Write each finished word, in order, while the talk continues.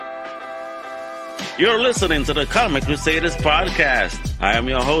You're listening to the Comic Crusaders podcast. I am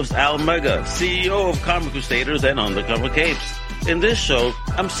your host, Al Mega, CEO of Comic Crusaders and Undercover Capes. In this show,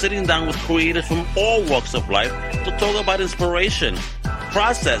 I'm sitting down with creators from all walks of life to talk about inspiration,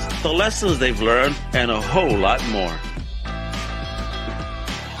 process, the lessons they've learned, and a whole lot more.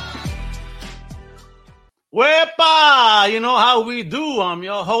 Wepa! You know how we do. I'm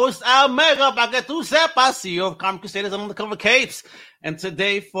your host, Al Mega, para que tú sepas, CEO of Comic Crusaders and Undercover Capes. And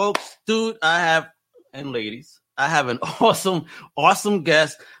today, folks, and ladies, I have an awesome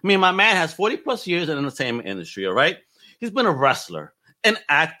guest. I mean, my man has 40 plus years in the entertainment industry, all right? He's been a wrestler, an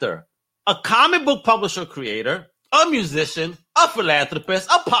actor, a comic book publisher creator, a musician, a philanthropist,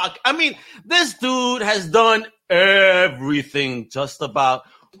 I mean, this dude has done everything just about.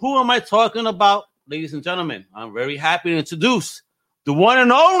 Who am I talking about? Ladies and gentlemen, I'm very happy to introduce the one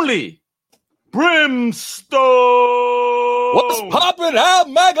and only Brimstone. What's poppin' out,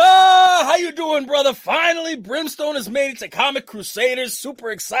 Mega? How you doing, brother? Finally, Brimstone has made it to Comic Crusaders.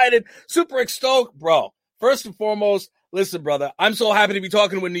 Super excited, super stoked, bro. First and foremost, listen, brother, I'm so happy to be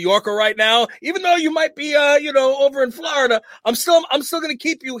talking to a New Yorker right now. Even though you might be, over in Florida, I'm still gonna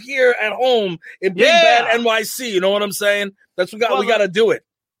keep you here at home in Big Bad NYC. You know what I'm saying? That's what we gotta do it.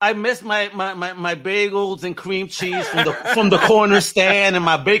 I miss my bagels and cream cheese from the corner stand and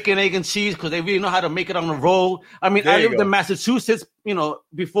my bacon, egg, and cheese because they really know how to make it on the road. I mean, I lived in Massachusetts,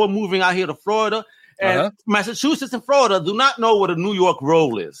 before moving out here to Florida. And Massachusetts and Florida do not know what a New York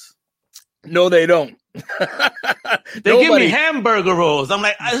roll is. No, they don't. They give me hamburger rolls. I'm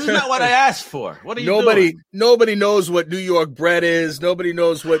like, this is not what I asked for. What are you doing? Nobody knows what New York bread is. Nobody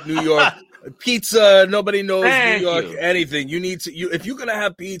knows what New York pizza. Nobody knows New York anything. You need to. If you're gonna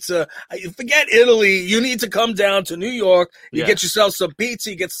have pizza, forget Italy. You need to come down to New York. You get yourself some pizza.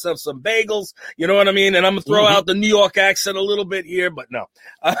 You get yourself some bagels. You know what I mean? And I'm gonna throw out the New York accent a little bit here, but no.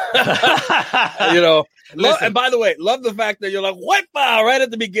 And by the way, love the fact that you're like "Wepa" right at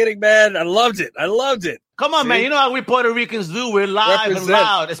the beginning, man. I loved it. Come on, man. You know how we Puerto Ricans do. We're live and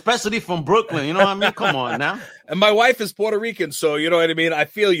loud, especially from Brooklyn. You know what I mean? Come on now. And my wife is Puerto Rican, so you know what I mean? I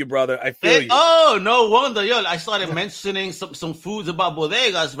feel you, brother. I feel you. Oh, no wonder. Yo, I started mentioning some foods about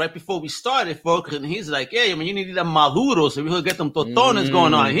bodegas right before we started, folks. And he's like, yeah, I mean, you need them maduros so we could get them totones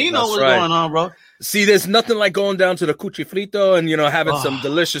going on. He knows what's going on, bro. See, there's nothing like going down to the Cuchifrito and, having some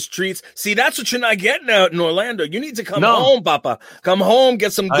delicious treats. See, that's what you're not getting out in Orlando. You need to come home, Papa. Come home,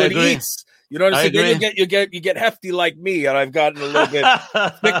 get some good eats. You know what I'm saying? Then you get hefty like me, and I've gotten a little bit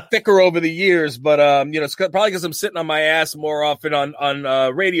thicker over the years. But it's probably because I'm sitting on my ass more often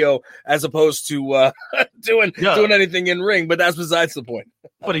on radio as opposed to doing anything in ring. But that's besides the point.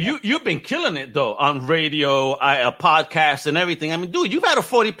 But you've been killing it though on radio, podcasts, and everything. I mean, dude, you've had a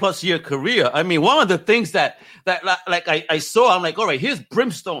 40+ year career. I mean, one of the things that I saw, I'm like, all right, here's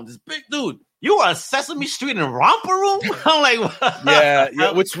Brimstone, this big dude. You were on Sesame Street in Romper Room? I'm like, what? Yeah.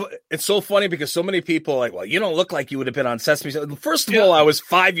 It's so funny because so many people are like, well, you don't look like you would have been on Sesame Street. First of all, I was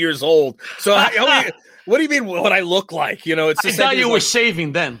 5 years old. So what do you mean what I look like? It's I thought you were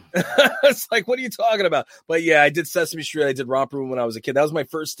shaving then. It's like, what are you talking about? But yeah, I did Sesame Street. I did Romper Room when I was a kid. That was my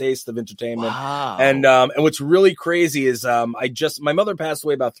first taste of entertainment. Wow. And what's really crazy is my mother passed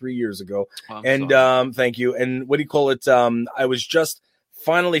away about 3 years ago. Thank you. And what do you call it? I was just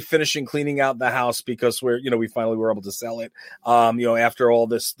finally finishing cleaning out the house because we finally were able to sell it. After all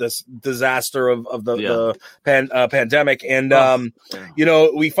this disaster of the pandemic, and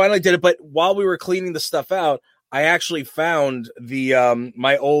we finally did it. But while we were cleaning the stuff out, I actually found the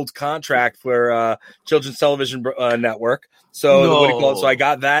my old contract for Children's Television Network. So what do you call it? So I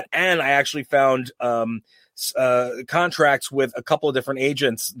got that, and I actually found contracts with a couple of different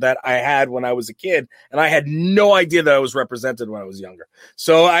agents that I had when I was a kid, and I had no idea that I was represented when I was younger.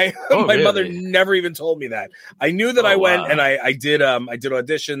 So my mother never even told me that. I knew that I went and I did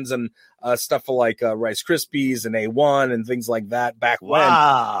auditions and stuff for like Rice Krispies and A1 and things like that back when.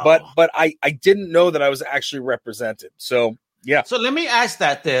 But I didn't know that I was actually represented. So yeah. So let me ask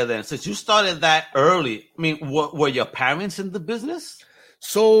that there then. Since you started that early, I mean, were your parents in the business?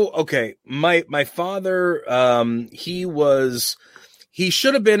 So, okay, my father, he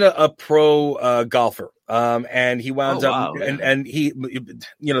should have been a pro golfer. And he wound up, and he,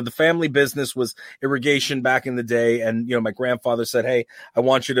 the family business was irrigation back in the day. And, my grandfather said, hey, I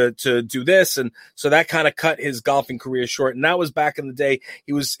want you to do this. And so that kind of cut his golfing career short. And that was back in the day.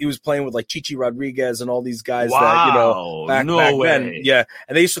 He was playing with like Chichi Rodriguez and all these guys that, back then. Yeah.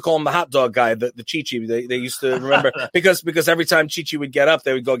 And they used to call him the hot dog guy, the Chichi. They used to remember because every time Chichi would get up,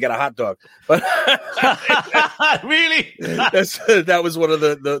 they would go get a hot dog. But really, that was one of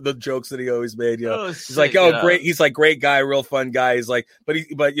the jokes that he always made. He's like, oh, great. He's like, great guy, real fun guy. He's like, but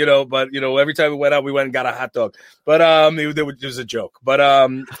every time we went out, we went and got a hot dog. But it was a joke. But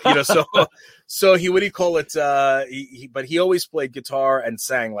so he, what do you call it? But he always played guitar and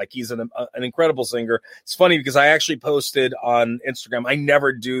sang. Like, he's an incredible singer. It's funny because I actually posted on Instagram. I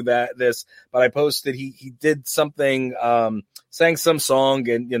never do this, but I posted he did something, sang some song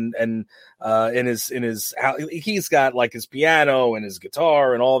and in his he's got like his piano and his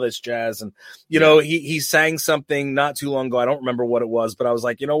guitar and all this jazz, and he sang something not too long ago. I don't remember what it was, but I was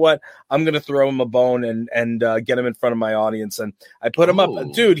like, you know what, I'm gonna throw him a bone and get him in front of my audience, and I put him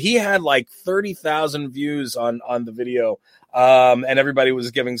up. Dude, he had like 30,000 views on the video, and everybody was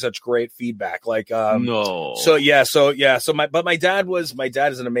giving such great feedback. Like, so my dad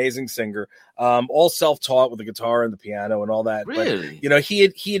is an amazing singer, all self-taught with the guitar and the piano and all that. Really? But,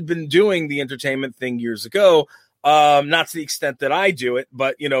 he had been doing the entertainment thing years ago, not to the extent that I do it,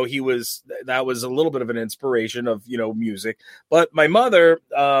 but that was a little bit of an inspiration of music. But my mother,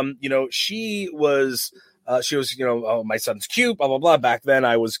 she was oh, my son's cute, blah blah blah. Back then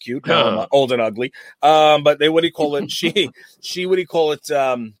I was cute, now I'm old and ugly. But they, what do you call it? She what do you call it?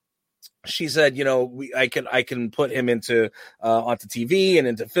 She said, I can put him into onto TV and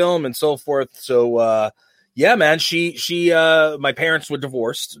into film and so forth. So yeah, man, she my parents were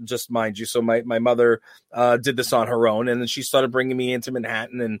divorced, just mind you. So my mother did this on her own, and then she started bringing me into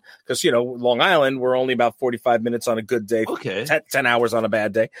Manhattan, and because Long Island, we're only about 45 minutes on a good day, 10 hours on a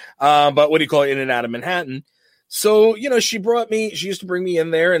bad day. But what do you call it, in and out of Manhattan? So, she used to bring me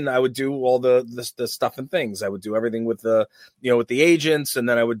in there, and I would do all the stuff and things. I would do everything with with the agents, and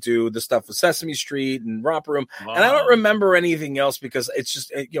then I would do the stuff with Sesame Street and Romper Room. Wow. And I don't remember anything else because it's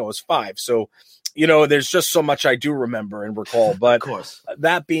just, it was 5. So, there's just so much I do remember and recall. But of course,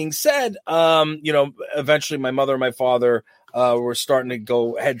 that being said, eventually my mother and my father were starting to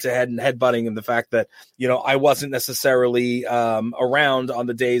go head to head and headbutting, in the fact that, I wasn't necessarily around on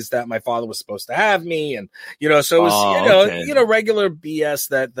the days that my father was supposed to have me. And, so it was, regular BS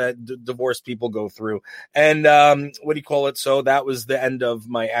that divorced people go through. And what do you call it? So that was the end of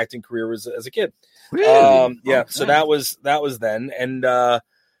my acting career as a kid. Really? Yeah. So that was then. And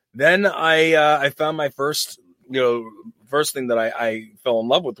then I found my first thing that I fell in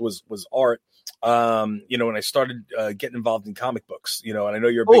love with was art. When I started getting involved in comic books, and I know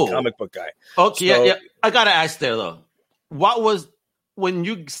you're a big comic book guy. Okay, yeah. I gotta ask there though, what was, when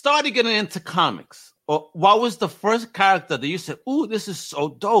you started getting into comics, or what was the first character that you said, "Ooh, this is so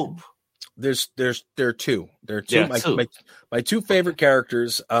dope"? There are two. There are two. Yeah, my two favorite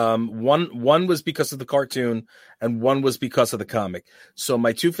characters. One was because of the cartoon, and one was because of the comic. So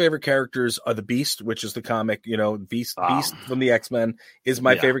my two favorite characters are the Beast, which is the comic. Beast from the X-Men is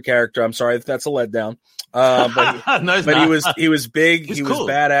my favorite character. I'm sorry if that's a letdown. But he was big, he was cool,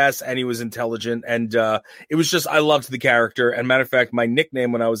 badass, and he was intelligent, and it was just, I loved the character. And matter of fact, my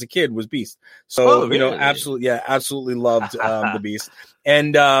nickname when I was a kid was Beast. So really? Absolutely loved the Beast.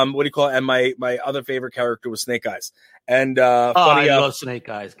 And what do you call it? And my other favorite character was Snake Eyes. And I love Snake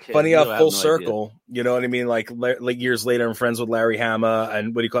Eyes. Kid. Funny enough, full circle. Idea. You know what I mean? Like years later, I'm friends with Larry Hama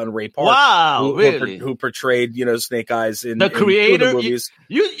and what do you call it? And Ray Park. Wow, really? Who portrayed Snake Eyes in the creator. In movies.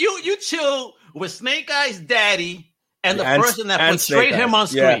 You chill with Snake Eyes' daddy and the person that portrayed him on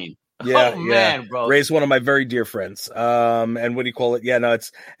screen. Yeah, man, bro. Ray's one of my very dear friends. And what do you call it? Yeah, no,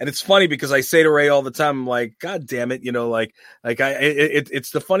 it's funny because I say to Ray all the time, I'm like, God damn it, it's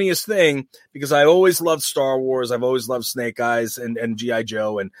the funniest thing because I always loved Star Wars. I've always loved Snake Eyes and G.I.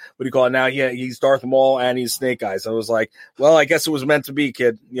 Joe, and what do you call it now? Yeah, he's Darth Maul and he's Snake Eyes. I was like, well, I guess it was meant to be,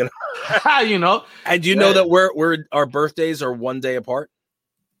 kid. And do you know that we're our birthdays are one day apart?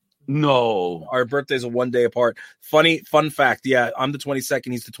 No, our birthdays are one day apart. Fun fact. Yeah, I'm the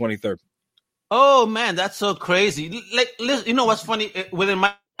 22nd. He's the 23rd. Oh man, that's so crazy. Like, listen, what's funny within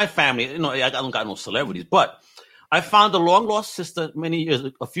my family? I don't got no celebrities, but I found a long lost sister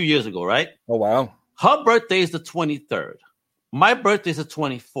a few years ago. Right? Oh wow. Her birthday is the 23rd. My birthday is the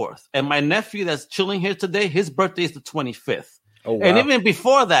 24th, and my nephew that's chilling here today, his birthday is the 25th. Oh wow. And even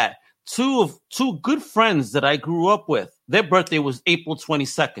before that, two good friends that I grew up with, their birthday was April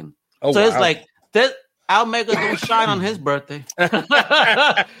 22nd. Oh, so wow. It's like that. Al Mega don't shine on his birthday.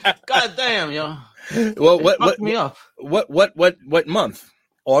 God damn, yo. Well, what month?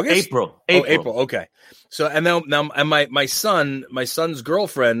 August? April. Oh, April. Okay. So and now and my son's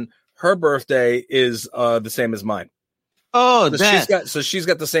girlfriend, her birthday is the same as mine. Oh, so she's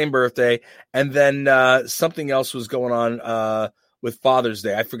got the same birthday, and then something else was going on. with Father's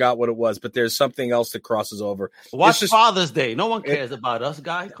Day. I forgot what it was, but there's something else that crosses over. Watch Father's Day. No one cares about us,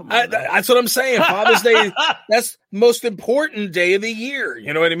 guy. Come on. That's what I'm saying. Father's Day, that's the most important day of the year.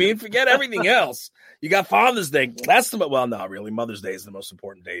 You know what I mean? Forget everything else. You got Father's Day. That's not really. Mother's Day is the most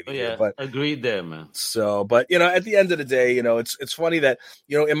important day of the year. But agreed there, man. So, but at the end of the day, it's funny that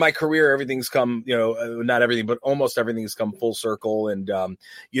in my career everything's come, not everything, but almost everything's come full circle, and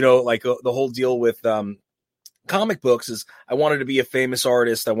like the whole deal with comic books is I wanted to be a famous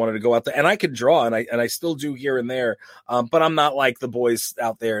artist. I wanted to go out there, and I could draw, and I still do here and there. But I'm not like the boys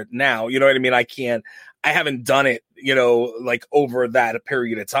out there now. You know what I mean? I haven't done it, like over that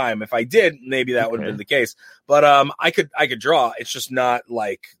period of time. If I did, maybe that would have been the case. But I could draw. It's just not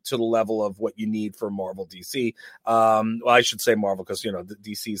like to the level of what you need for Marvel, DC. Well, I should say Marvel because the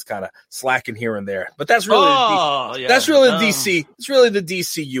DC is kind of slacking here and there. But that's really that's really DC. It's really the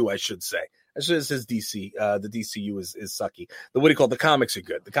DCU, I should say. Actually, it says DC. The DCU is sucky. The comics are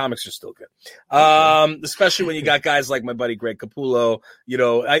good. The comics are still good. Especially when you got guys like my buddy Greg Capullo.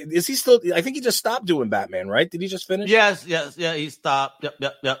 Is he still? I think he just stopped doing Batman, right? Did he just finish? Yes. Yeah, he stopped.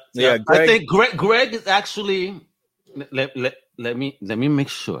 Yep. Yeah, I think Greg is actually. Let me make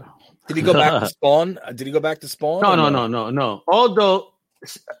sure. Did he go back to Spawn? No. Although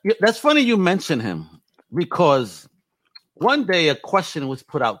that's funny you mention him because one day a question was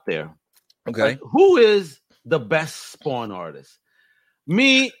put out there. Okay. Who is the best Spawn artist?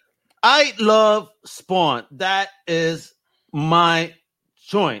 Me, I love Spawn. That is my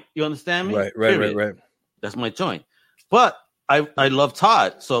joint. You understand me? Right. That's my joint. But I love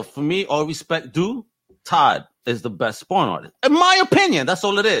Todd. So for me, all respect due, Todd is the best Spawn artist. In my opinion, that's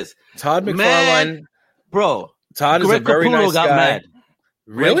all it is. Todd McFarlane. Man, bro. Todd is a very nice guy. Mad.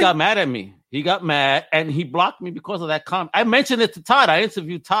 Really? Greg got mad at me. He got mad, and he blocked me because of that comment. I mentioned it to Todd. I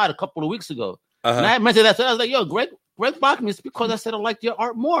interviewed Todd a couple of weeks ago. And I mentioned that. So I was like, yo, Greg blocked me. It's because I said I liked your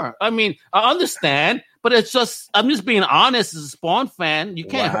art more. I mean, I understand, but it's just, I'm just being honest as a Spawn fan. You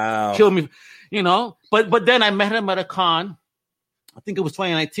can't kill me, But then I met him at a con. I think it was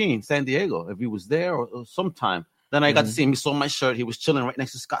 2019, San Diego, if he was there or sometime. Then I got to see him. He saw my shirt. He was chilling right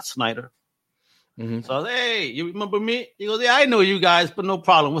next to Scott Snyder. Mm-hmm. So I was like, hey, you remember me? He goes, yeah, I know you guys, but no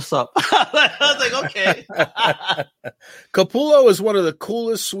problem. What's up? I was like, okay. Capullo is one of the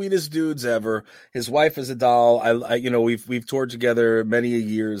coolest, sweetest dudes ever. His wife is a doll. We've toured together many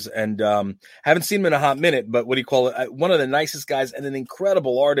years, and haven't seen him in a hot minute. But what do you call it? One of the nicest guys and an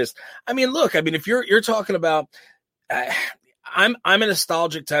incredible artist. I mean, look. I mean, if you're talking about. I'm a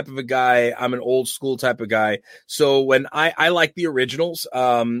nostalgic type of a guy. I'm an old school type of guy. So when I like the originals,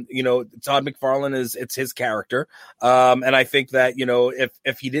 Todd McFarlane it's his character. And I think that,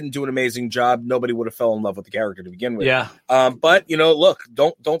 if he didn't do an amazing job, nobody would have fell in love with the character to begin with. Yeah. But look,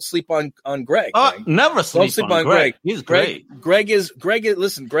 don't sleep on Greg. Never sleep on Greg. He's great. Greg is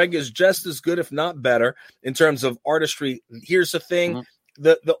just as good, if not better, in terms of artistry. Here's the thing.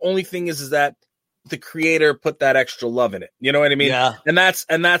 Mm-hmm. The only thing is that the creator put that extra love in it. You know what I mean? Yeah. And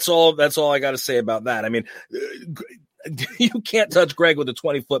that's all I got to say about that. I mean, you can't touch Greg with a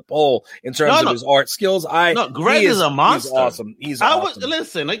 20-foot pole in terms of his art skills. Greg is a monster. He's awesome.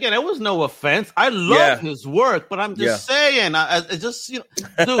 Listen, again, it was no offense. I love his work, but I'm just saying, dude,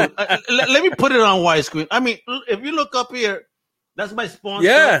 let me put it on widescreen. I mean, if you look up here, that's my Spawn.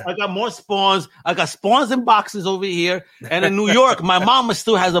 Yeah. I got more Spawns. I got Spawns in boxes over here. And in New York, my mama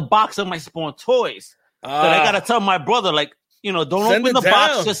still has a box of my Spawn toys. That I got to tell my brother, like, don't open the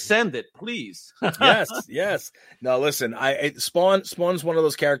box, just send it, please. Yes. No, listen, Spawn's one of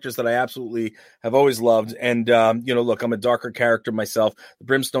those characters that I absolutely have always loved. And, look, I'm a darker character myself. The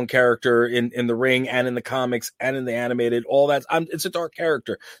Brimstone character in the ring and in the comics and in the animated, all that. It's a dark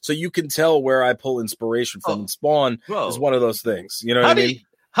character. So you can tell where I pull inspiration from. And Spawn is one of those things. You know what I mean?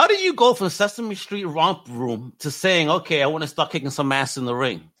 How do you go from Sesame Street Romp Room to saying, okay, I want to start kicking some ass in the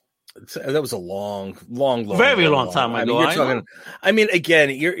ring? That was a long time ago. Again,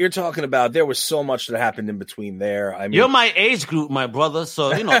 you're talking about there was so much that happened in between there. I mean, you're my age group, my brother.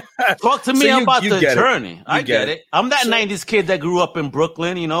 So talk to me about the journey. I get it. I'm that '90s kid that grew up in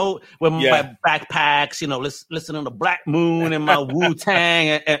Brooklyn. With my backpacks. Listening to Black Moon and my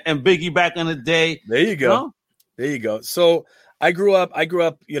Wu-Tang and Biggie back in the day. There you go. There you go. So. I grew up, in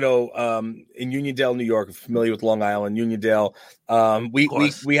Uniondale, New York. I'm familiar with Long Island, Uniondale.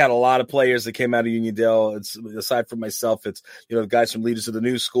 We had a lot of players that came out of Uniondale. It's aside from myself, it's the guys from Leaders of the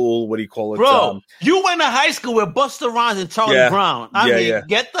New School. What do you call it? Bro, you went to high school with Busta Rhymes and Charlie Brown.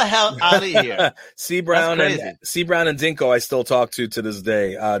 Get the hell out of here. C. Brown and Dinko I still talk to this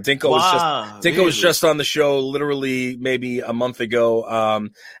day. Dinko was just on the show literally maybe a month ago.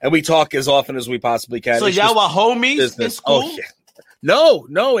 And we talk as often as we possibly can. So y'all were homies in school? Oh, yeah.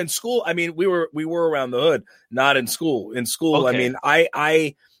 No, in school. I mean, we were around the hood, not in school. In school, okay. I mean,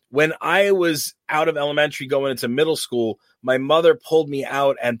 I when I was out of elementary going into middle school, my mother pulled me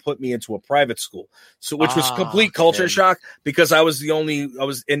out and put me into a private school. So, which was complete culture shock because I was in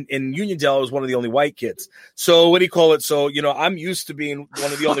Uniondale, I was one of the only white kids. So what do you call it? So, I'm used to being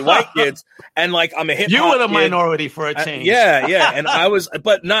one of the only white kids and like, I'm a hip hop You were the minority for a change. Yeah. And I was,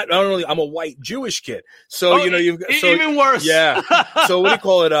 but not only I'm a white Jewish kid. So, even worse. Yeah. So what do you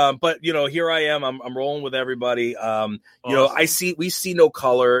call it? But here I am, I'm rolling with everybody. Awesome. We see no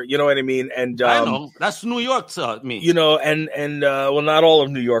color, you know what I mean? And, I know that's New York to me, well, not all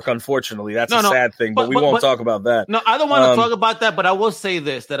of New York, unfortunately. That's a sad thing, but we won't talk about that. No, I don't want to talk about that, but I will say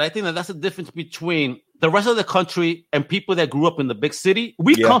this, that I think that's the difference between the rest of the country and people that grew up in the big city.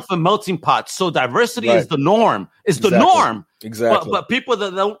 We come from melting pots, so diversity is the norm. It's the norm. Exactly. But people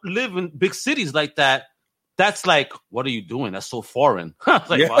that don't live in big cities like that, that's like, what are you doing? That's so foreign.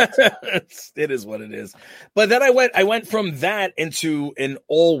 What? It is what it is. But then I went from that into an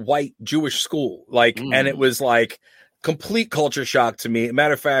all-white Jewish school, and it was like complete culture shock to me.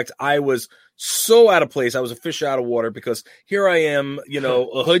 Matter of fact, I was so out of place. I was a fish out of water because here I am,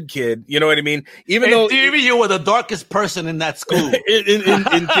 a hood kid. You know what I mean? Even though you were the darkest person in that school.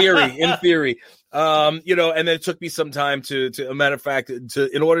 in theory. And then it took me some time to a matter of fact,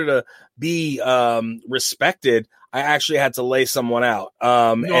 in order to be respected, I actually had to lay someone out.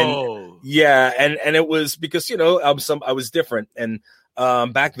 And it was because I was different, and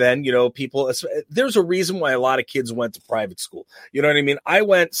back then, people, there's a reason why a lot of kids went to private school. You know what I mean? I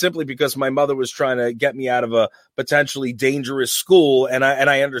went simply because my mother was trying to get me out of a potentially dangerous school, and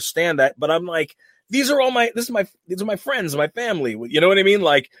I understand that, but I'm like, these are my friends, my family. You know what I mean?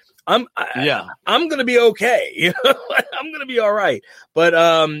 Like, I'm going to be okay. I'm going to be all right. But,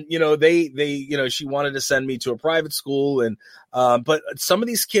 she wanted to send me to a private school, and, but some of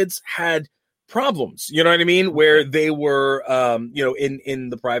these kids had problems, you know what I mean? Where they were, in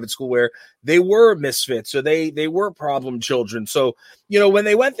the private school where they were misfits, or they were problem children. So, when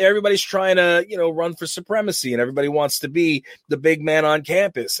they went there, everybody's trying to, run for supremacy, and everybody wants to be the big man on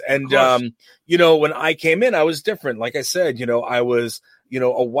campus. And, when I came in, I was different. Like I said, I was,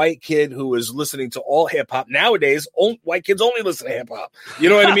 a white kid who was listening to all hip hop. Nowadays, white kids only listen to hip hop. You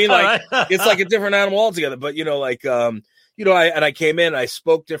know what I mean? Like, it's like a different animal altogether. But, I came in, I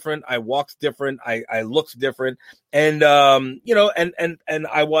spoke different, I walked different, I looked different, and and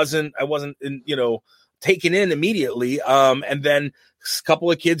I wasn't taken in immediately. And then a couple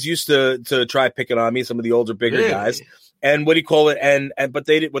of kids used to try picking on me, some of the older, bigger guys. And what do you call it? And but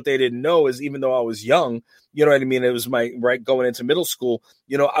what they didn't know is, even though I was young, you know what I mean? It was going into middle school.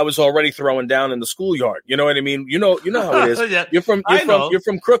 I was already throwing down in the schoolyard. You know what I mean? You know how it is. Yeah. You're from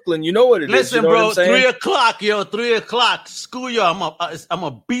Crooklyn. You know what it is. Listen, you know bro, what I'm saying? 3 o'clock, schoolyard. I'm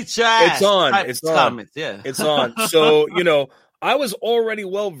a beat your ass. It's on. It's on. Comments, yeah. It's on. So, I was already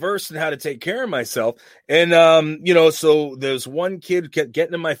well versed in how to take care of myself. And, so there's one kid kept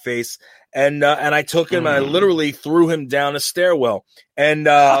getting in my face, and I took him and I literally threw him down a stairwell. And,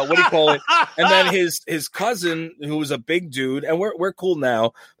 what do you call it? And then his cousin, who was a big dude, and we're cool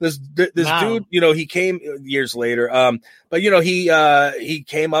now. This dude, he came years later. But he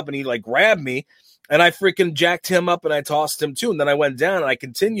came up and he grabbed me, and I freaking jacked him up and I tossed him too. And then I went down and I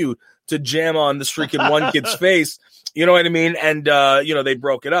continued to jam on this freaking one kid's face. You know what I mean? And, they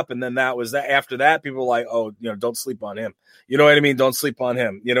broke it up. And then that was that. After that, people were like, oh, don't sleep on him. You know what I mean? Don't sleep on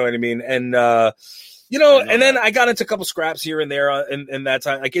him. You know what I mean? And, and then I got into a couple scraps here and there in that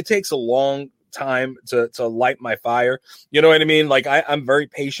time. Like, it takes a long time to light my fire. You know what I mean? Like, I'm very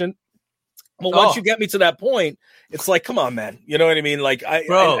patient. But once you get me to that point, it's like, come on, man. You know what I mean? Like, I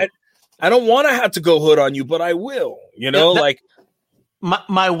don't want to have to go hood on you, but I will,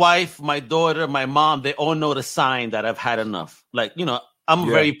 My wife, my daughter, my mom, they all know the sign that I've had enough. Like, I'm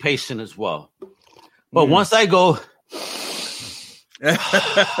very patient as well. But once I go,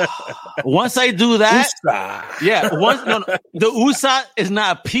 once I do that, the USA is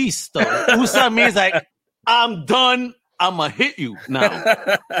not a piece, though. USA means like, I'm done. I'm going to hit you now.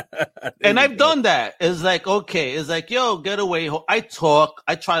 And I've done that. It's like, okay. It's like, yo, get away. I talk.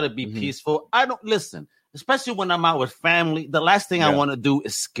 I try to be peaceful. I don't listen. Especially when I'm out with family, the last thing I want to do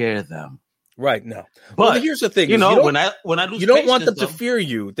is scare them. Right. No. But here's the thing. When I lose, you don't want them to fear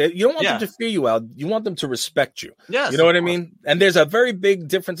you. You don't want them to fear you out. You want them to respect you. Yes, you know what I mean? And there's a very big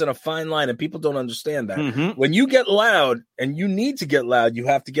difference and a fine line, and people don't understand that. Mm-hmm. When you get loud, and you need to get loud, you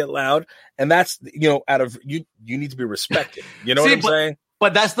have to get loud, and that's out of you need to be respected. You know what I'm saying?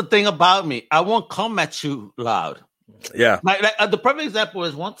 But that's the thing about me. I won't come at you loud. Yeah. Like the perfect example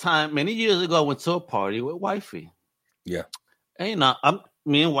is one time many years ago I went to a party with wifey. Yeah. And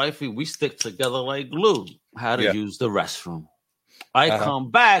me and wifey, we stick together like glue. How to use the restroom. I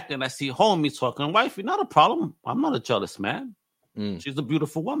come back and I see homie talking to wifey. Not a problem. I'm not a jealous man. She's a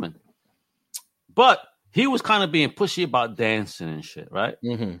beautiful woman. But he was kind of being pushy about dancing and shit, right?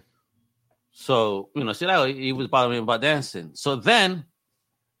 Mm-hmm. So, he was bothering me about dancing. So then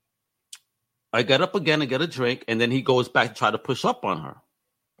I get up again and get a drink, and then he goes back to try to push up on her.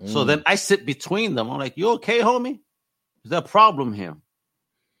 So then I sit between them. I'm like, you okay, homie? Is there a problem here?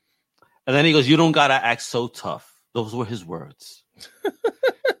 And then he goes, you don't got to act so tough. Those were his words.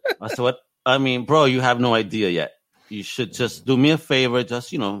 I said, what? I mean, bro, you have no idea yet. You should just do me a favor.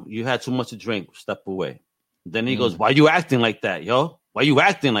 Just, you had too much to drink. Step away. Then he goes, why you acting like that, yo? Why you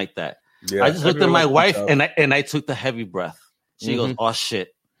acting like that? Yeah, I just looked at my wife and I took the heavy breath. She goes, oh,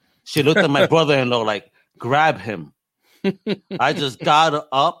 shit. She looked at my brother-in-law like, grab him. I just got her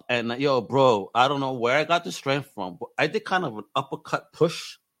up and, yo, bro, I don't know where I got the strength from, but I did kind of an uppercut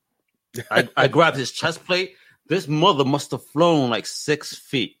push. I grabbed his chest plate. This mother must have flown like 6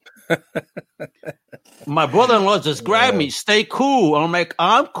 feet. My brother-in-law just grabbed me. Stay cool. I'm like,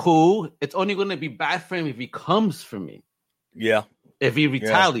 I'm cool. It's only going to be bad for him if he comes for me. Yeah. If he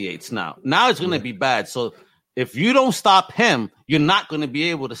retaliates now. Now it's going to be bad. So if you don't stop him, you're not going to be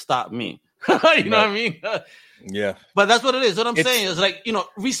able to stop me. You know what I mean? Yeah. But that's what it is. What I'm saying is like,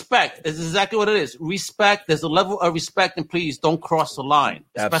 respect is exactly what it is. Respect. There's a level of respect, and please don't cross the line,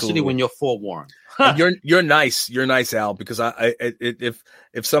 especially when you're forewarned. You're nice. You're nice, Al, because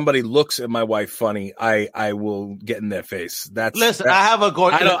if somebody looks at my wife funny, I will get in their face. I have a goal.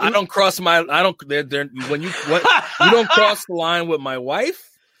 I don't cross my. I don't. When you don't cross the line with my wife.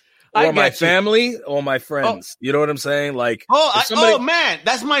 Or my family or my friends. You know what I'm saying? Like, man,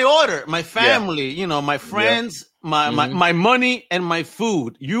 that's my order. My family, my friends, my money and my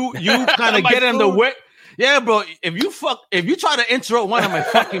food. You kind of get in the way. Yeah, bro. If you try to interrupt one of my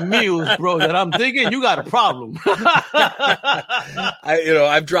fucking meals, bro, that I'm thinking, you got a problem.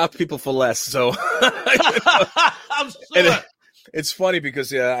 I've dropped people for less, so I'm sure. It's funny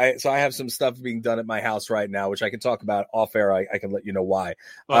because I have some stuff being done at my house right now, which I can talk about off air. I can let you know why.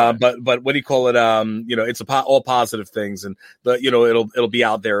 But what do you call it? It's all positive things, and it'll be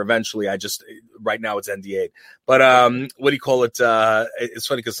out there eventually. Right now it's NDA'd. But what do you call it? It's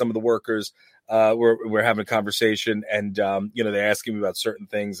funny because some of the workers. We're having a conversation and, they're asking me about certain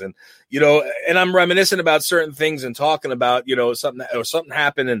things and I'm reminiscing about certain things and talking about, something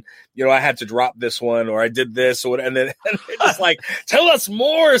happened and, I had to drop this one or I did this or what. And then it's just like, tell us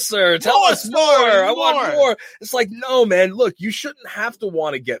more, sir. Tell us more. I want more. It's like, no, man, look, you shouldn't have to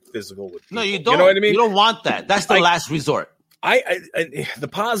want to get physical with people. No, you don't. You know what I mean? You don't want that. That's the last resort. The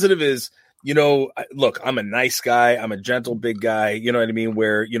positive is, look, I'm a nice guy. I'm a gentle, big guy. You know what I mean?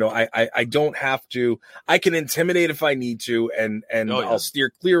 Where, I don't have to, I can intimidate if I need to and I'll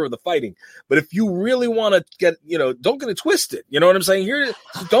steer clear of the fighting. But if you really want to get, don't get it twisted. You know what I'm saying?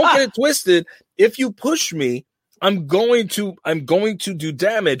 Don't get it twisted. If you push me, I'm going to do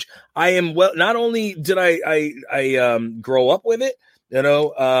damage. Not only did I grow up with it,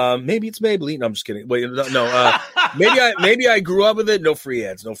 maybe it's Maybelline. No, I'm just kidding. Wait, no. Maybe I grew up with it. No free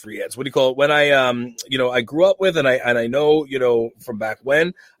ads. What do you call it? When I grew up with and I know, from back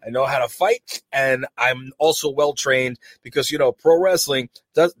when I know how to fight and I'm also well trained because, pro wrestling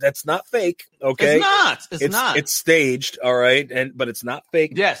that's not fake. Okay. It's not. It's staged. All right. But it's not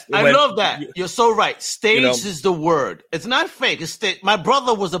fake. Yes. I love that. You're so right. Staged is the word. It's not fake. It's staged. My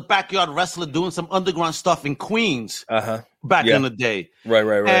brother was a backyard wrestler doing some underground stuff in Queens. Back in the day.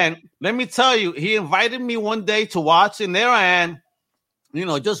 Right. And let me tell you, he invited me one day to watch, and there I am,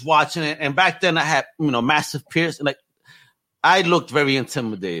 just watching it. And back then I had, massive piercing. Like, I looked very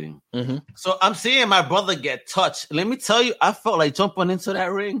intimidating. Mm-hmm. So I'm seeing my brother get touched. Let me tell you, I felt like jumping into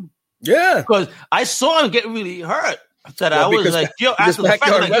that ring. Yeah. Because I saw him get really hurt. I was like, yo, after the fact,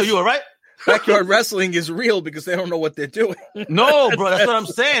 like, yo, you all right? Backyard wrestling is real because they don't know what they're doing. No, bro, that's what I'm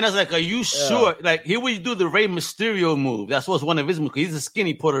saying. I was like, are you sure? Like, here we do the Rey Mysterio move. That's what's one of his moves. He's a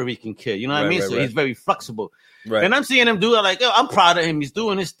skinny Puerto Rican kid. You know what I mean? So he's very flexible. Right. And I'm seeing him do that. Like, yo, I'm proud of him. He's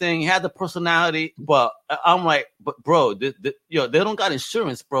doing his thing. He had the personality. But I'm like, bro, they don't got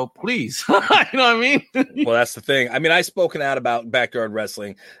insurance, bro. Please. You know what I mean? Well, that's the thing. I mean, I've spoken out about backyard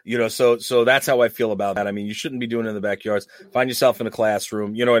wrestling, so that's how I feel about that. I mean, you shouldn't be doing it in the backyards. Find yourself in a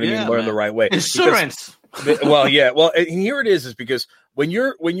classroom. You know what I mean? Learn the right way. Insurance. Well, yeah. Well, and here it is because when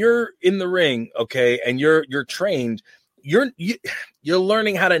you're in the ring, okay, and you're trained, you're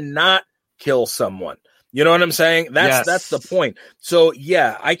learning how to not kill someone. You know what I'm saying? That's the point. So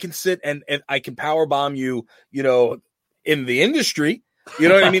yeah, I can sit and I can power bomb you, in the industry. You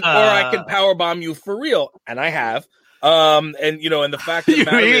know what I mean? Or I can power bomb you for real, and I have. And and the fact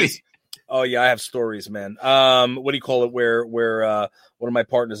that really? is, oh yeah, I have stories, man. What do you call it? Where one of my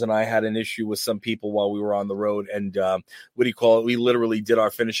partners and I had an issue with some people while we were on the road, and what do you call it? We literally did our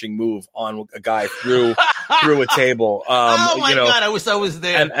finishing move on a guy through a table. Oh my God, I wish I was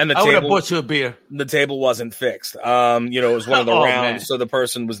there. And the I would have table, bought you a beer. The table wasn't fixed. It was one of the rounds, man. So the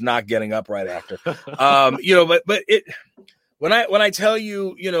person was not getting up right after. But it when I tell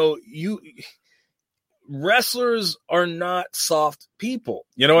you, wrestlers are not soft people.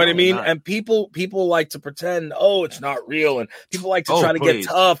 You know what I mean? And people like to pretend, oh, it's not real. And people like to try to get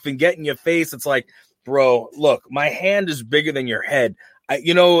tough and get in your face. It's like, bro, look, my hand is bigger than your head.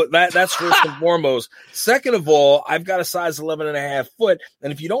 That's first and foremost. Second of all, I've got a size 11.5 foot.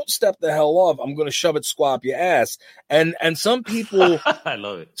 And if you don't step the hell off, I'm going to shove it squat up your ass. And some people, I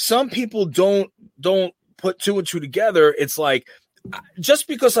love it. Some people don't put two and two together. It's like, just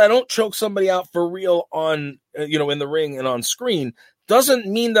because I don't choke somebody out for real on, in the ring and on screen doesn't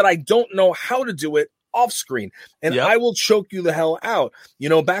mean that I don't know how to do it off screen. And I will choke you the hell out.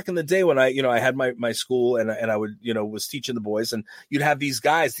 Back in the day when I had my school and I would, was teaching the boys, and you'd have these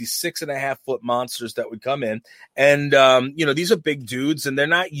guys, these 6.5 foot monsters that would come in, and, these are big dudes and they're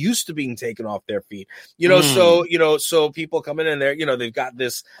not used to being taken off their feet, so people come in and they're, they've got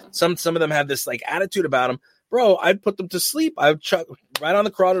this, some of them have this like attitude about them. Bro, I'd put them to sleep. I'd chuck right on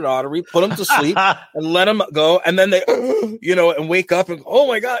the carotid artery, put them to sleep and let them go. And then they, and wake up and go, oh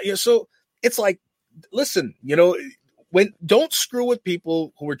my God. So it's like, listen, don't screw with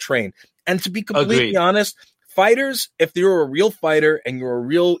people who are trained. And to be completely honest, fighters, if you're a real fighter and you're a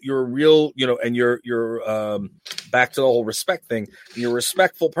real, and you're back to the whole respect thing, you're a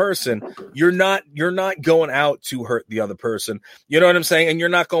respectful person, you're not going out to hurt the other person. You know what I'm saying? And you're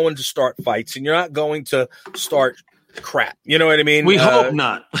not going to start fights, and you're not going to start crap. You know what I mean? We hope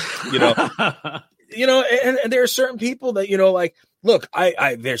not. And there are certain people that, like, look,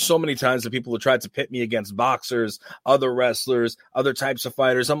 I there's so many times that people have tried to pit me against boxers, other wrestlers, other types of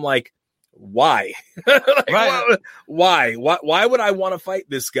fighters. I'm like, why? Why would I want to fight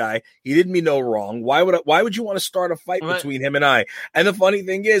this guy? He did me no wrong. Why would you want to start a fight between him and I? And the funny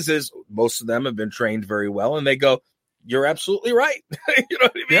thing is most of them have been trained very well, and they go, you're absolutely right. You know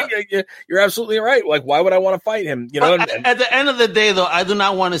what I mean? Yeah. You're absolutely right. Like, why would I want to fight him? At the end of the day, though, I do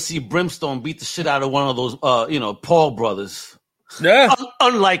not want to see Brimstone beat the shit out of one of those, Paul brothers. Yeah.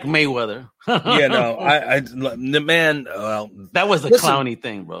 Unlike Mayweather. Yeah, no, the man. That was the clowny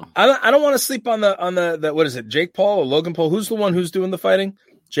thing, bro. I don't want to sleep on the what is it? Jake Paul or Logan Paul? Who's the one who's doing the fighting?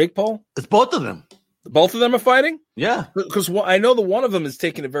 Jake Paul? It's both of them. Both of them are fighting? Yeah. Because I know the one of them is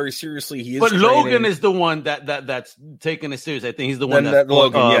taking it very seriously. He is, but Logan is the one that's taking it serious. I think he's the one that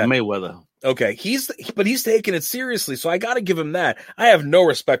Logan, Mayweather. Okay, he's taking it seriously, so I got to give him that. I have no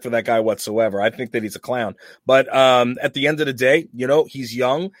respect for that guy whatsoever. I think that he's a clown. But at the end of the day, he's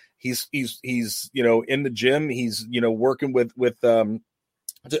young. He's in the gym. He's working with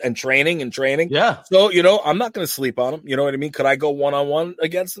and training. Yeah. So I'm not going to sleep on him. You know what I mean? Could I go 1-on-1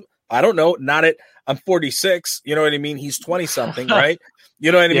 against him? I don't know. I'm 46. You know what I mean? He's 20 something, right?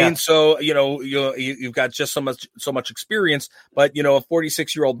 You know what I mean? So, you've got just so much experience, but a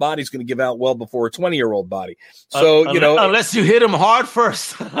 46-year-old body is going to give out well before a 20-year-old body. So, unless you hit him hard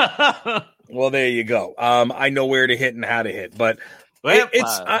first. Well, there you go. I know where to hit and how to hit, but but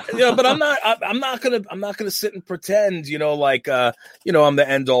I'm not gonna sit and pretend, I'm the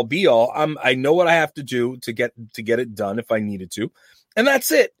end all be all. I know what I have to do to get it done if I needed to. And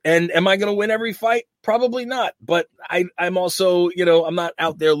that's it. And am I going to win every fight? Probably not. But I'm also, I'm not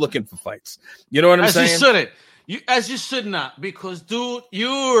out there looking for fights. You know what I'm saying? As you shouldn't. As you should not. Because, dude,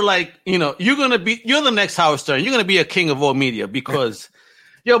 you're like, you're the next Howard Stern. You're going to be a king of all media because,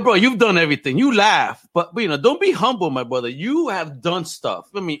 bro, you've done everything. You laugh. But don't be humble, my brother. You have done stuff.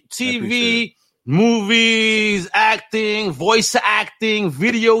 I mean, TV, movies, acting, voice acting,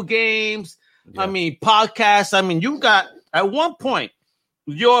 video games. Yeah. I mean, podcasts. I mean, you got, at one point,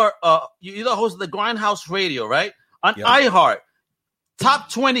 you're the host of the Grindhouse Radio, right? On iHeart,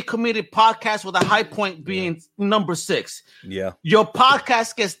 top 20 committed podcasts with a high point being number 6. Yeah. Your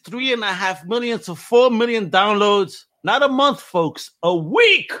podcast gets 3.5 million to 4 million downloads, not a month, folks, a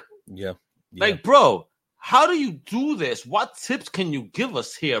week. Yeah. Like, bro, how do you do this? What tips can you give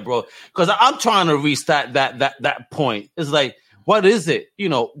us here, bro? Because I'm trying to reach that point. It's like, what is it?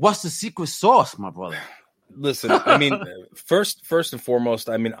 What's the secret sauce, my brother? Listen, I mean, first and foremost,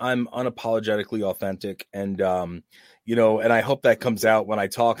 I mean, I'm unapologetically authentic, and and I hope that comes out when I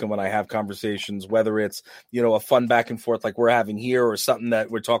talk and when I have conversations, whether it's, a fun back and forth like we're having here, or something that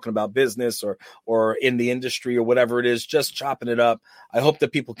we're talking about business or in the industry or whatever it is, just chopping it up. I hope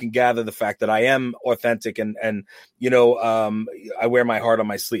that people can gather the fact that I am authentic and I wear my heart on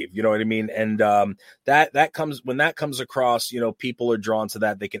my sleeve, you know what I mean? And that comes across, people are drawn to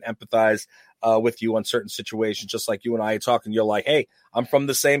that. They can empathize with you on certain situations, just like you and I talk, and you're like, hey, I'm from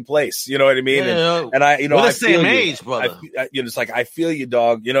the same place, you know what I mean? Yeah, and I, we're the same age, brother. It's like, I feel you,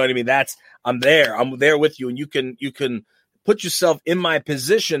 dog. You know what I mean? I'm there with you, and you can put yourself in my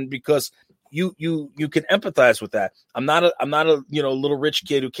position because you can empathize with that. I'm not a little rich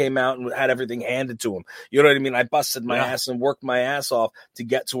kid who came out and had everything handed to him. You know what I mean? I busted my ass and worked my ass off to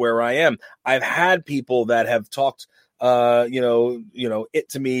get to where I am. I've had people that have talked it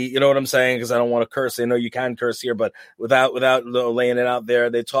to me, you know what I'm saying? Because I don't want to curse. I know you can curse here, but without laying it out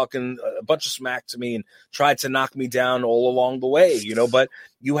there, they're talking a bunch of smack to me and tried to knock me down all along the way, but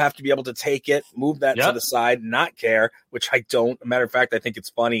you have to be able to take it, move that to the side, not care, which I don't. As a matter of fact, I think it's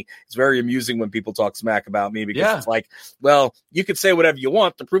funny. It's very amusing when people talk smack about me because it's like, well, you could say whatever you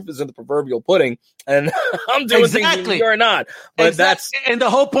want. The proof is in the proverbial pudding, and I'm doing things you're not. But and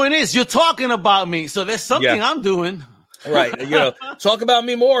the whole point is you're talking about me, so there's something I'm doing. Right. Talk about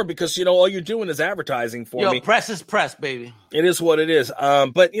me more because, all you're doing is advertising for me. Press is press, baby. It is what it is.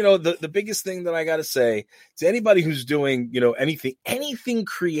 But, the biggest thing that I got to say to anybody who's doing, anything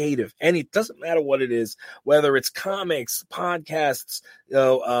creative, it doesn't matter what it is, whether it's comics, podcasts,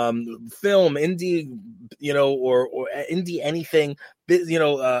 film, indie, or indie anything,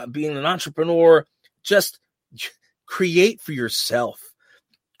 being an entrepreneur, just create for yourself.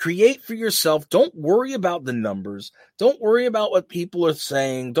 Create for yourself. Don't worry about the numbers. Don't worry about what people are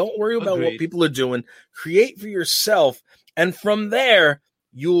saying. Don't worry about what people are doing. Create for yourself. And from there,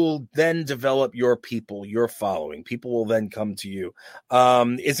 you'll then develop your people, your following. People will then come to you.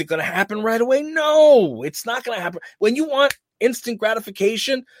 Is it going to happen right away? No, it's not going to happen. When you want instant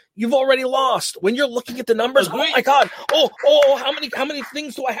gratification, you've already lost. When you're looking at the numbers, oh my God, how many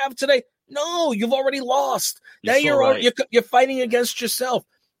things do I have today? No, you've already lost. Now you're fighting against yourself.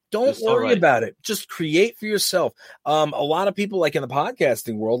 Don't worry about it. Just create for yourself. A lot of people, like in the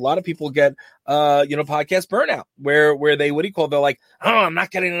podcasting world, a lot of people get, podcast burnout where they, they're like, oh, I'm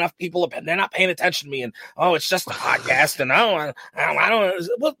not getting enough people. They're not paying attention to me. And, oh, it's just a podcast. And I don't.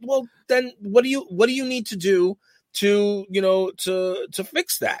 Well, then what do you need to do to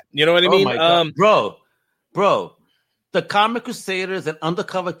fix that? You know what I mean? My God. Bro, the Comic Crusaders and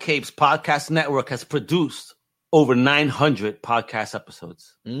Undercover Capes podcast network has produced over 900 podcast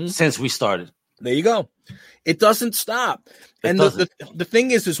episodes since we started. There you go. It doesn't stop. The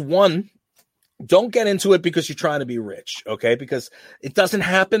thing is one, don't get into it because you're trying to be rich, okay? Because it doesn't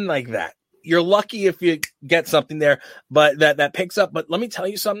happen like that. You're lucky if you get something there, but that picks up. But let me tell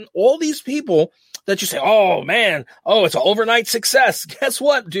you something. All these people that you say, oh, man, it's an overnight success. Guess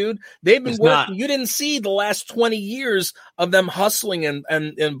what, dude? They've been working. You didn't see the last 20 years of them hustling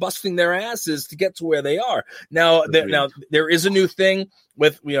and busting their asses to get to where they are. Now there is a new thing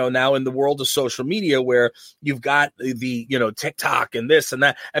with, now in the world of social media where you've got the TikTok and this and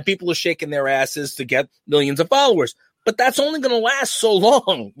that, and people are shaking their asses to get millions of followers. But that's only going to last so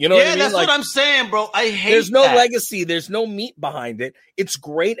long. You know what I mean? That's what I'm saying, bro. I hate There's no legacy. There's no meat behind it. It's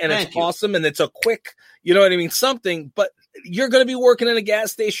great and it's awesome and it's a quick, you know what I mean? Something, but you're going to be working in a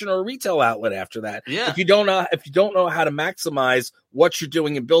gas station or a retail outlet after that. Yeah. If you don't know how to maximize what you're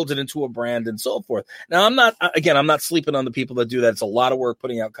doing and build it into a brand and so forth. Now, I'm not sleeping on the people that do that. It's a lot of work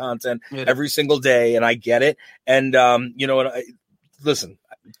putting out content every single day. And I get it. And, listen,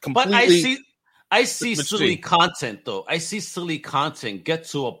 completely. But I see silly content, though. I see silly content get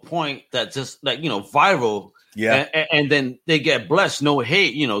to a point that just viral. Yeah. And then they get blessed. No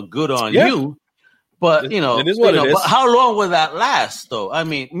hate, good on you. But, it is what it is. But how long will that last, though? I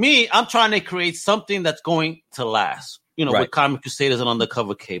mean, I'm trying to create something that's going to last, with Comic Crusaders and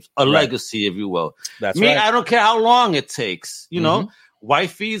Undercover Capes, a legacy, if you will. That's right. I don't care how long it takes, know.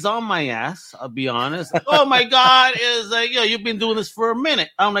 Wifey's on my ass, I'll be honest. Oh my God, is like, you've been doing this for a minute.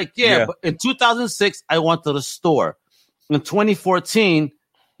 I'm like, but in 2006, I went to the store. In 2014,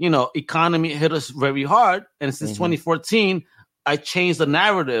 economy hit us very hard. And since 2014, I changed the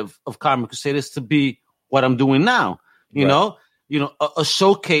narrative of Comic Crusaders to be what I'm doing now. You know, a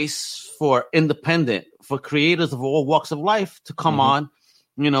showcase for independent, for creators of all walks of life to come on,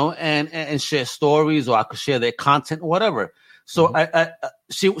 and share stories, or I could share their content, whatever. So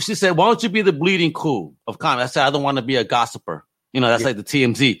she said, why don't you be the bleeding cool of comics? I said, I don't want to be a gossiper. That's like the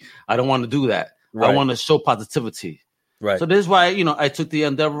TMZ. I don't want to do that. I want to show positivity. Right. So this is why, I took the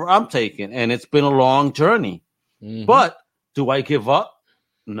endeavor I'm taking, and it's been a long journey. Mm-hmm. But do I give up?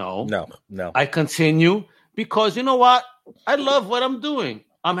 No. I continue because you know what? I love what I'm doing.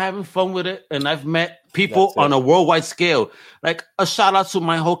 I'm having fun with it, and I've met people on a worldwide scale. Like a shout out to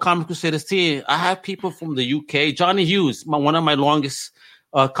my whole Comic Crusaders team. I have people from the UK. Johnny Hughes, one of my longest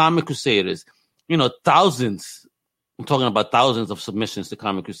Comic Crusaders. You know, thousands. I'm talking about thousands of submissions to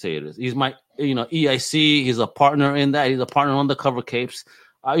Comic Crusaders. He's my, EIC. He's a partner in that. He's a partner on the Cover Capes.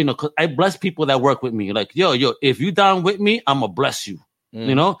 Cause I bless people that work with me. Like, yo, if you down with me, I'm gonna bless you.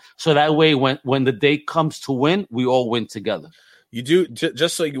 So that way, when the day comes to win, we all win together. You do,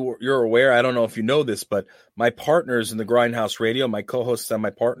 just so you're aware, I don't know if you know this, but my partners in the Grindhouse Radio, my co-hosts and my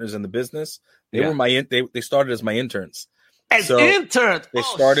partners in the business, they were they started as my interns. Interns. They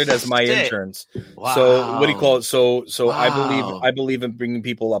started as my interns. Wow. So what do you call it? So I believe in bringing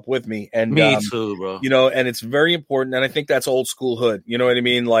people up with me. And me too, bro. And it's very important. And I think that's old school hood. You know what I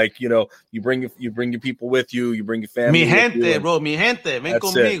mean? Like, you bring your people with you, you bring your family. Mi gente, bro. Mi gente. Ven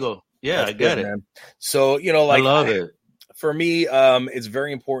conmigo. Yeah, I get it. Man. So, I love it. For me, it's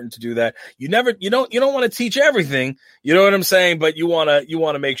very important to do that. You don't want to teach everything. You know what I'm saying? But you want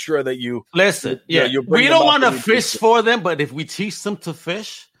to make sure that you listen. We don't want to fish for them, but if we teach them to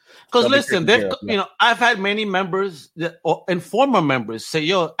fish, because listen, I've had many members and former members say,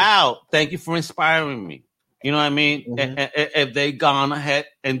 "Yo, Al, thank you for inspiring me." You know what I mean? Mm-hmm. If they gone ahead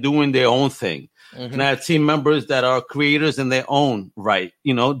and doing their own thing, and I have team members that are creators in their own right,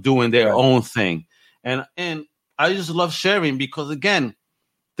 doing their own thing, and I just love sharing because, again,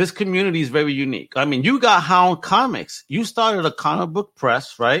 this community is very unique. I mean, you got Hound Comics. You started a comic book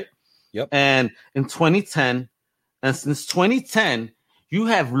press, right? Yep. And in 2010, and since 2010, you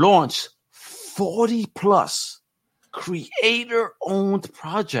have launched 40+ creator-owned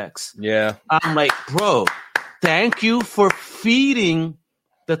projects. Yeah. I'm like, bro, thank you for feeding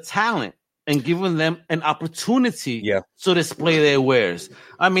the talent and giving them an opportunity to display their wares.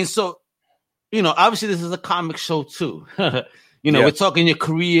 I mean, so... obviously this is a comic show too. We're talking your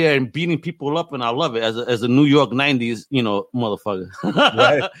career and beating people up, and I love it as a New York 90s, motherfucker.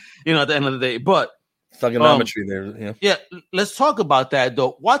 Right. At the end of the day. But thugonometry there. Yeah. Let's talk about that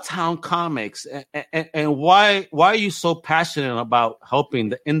though. What's Hound Comics and why are you so passionate about helping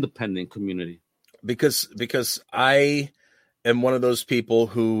the independent community? Because I am one of those people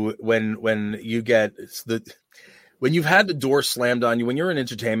who when you get when you've had the door slammed on you, when you're in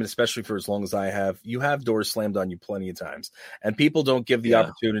entertainment, especially for as long as I have, you have doors slammed on you plenty of times. And people don't give the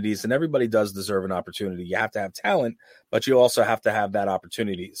opportunities, and everybody does deserve an opportunity. You have to have talent, but you also have to have that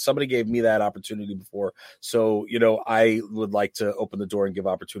opportunity. Somebody gave me that opportunity before. So, I would like to open the door and give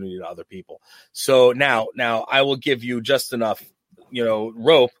opportunity to other people. So now I will give you just enough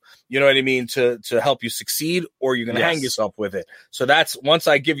rope, you know what I mean, to help you succeed, or you're going to hang yourself with it. So that's, once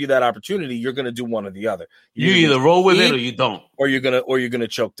I give you that opportunity, you're going to do one or the other. You either roll with it or you don't, or you're going to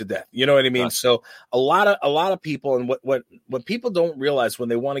choke to death. You know what I mean? Right. So a lot of people, and what people don't realize when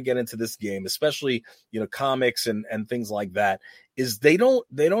they want to get into this game, especially, comics and things like that, is they don't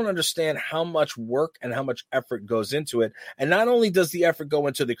understand how much work and how much effort goes into it. And not only does the effort go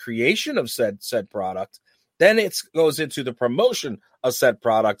into the creation of said product, then it goes into the promotion of said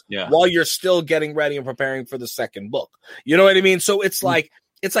product while you're still getting ready and preparing for the second book. You know what I mean? So it's like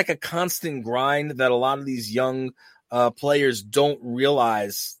a constant grind that a lot of these young players don't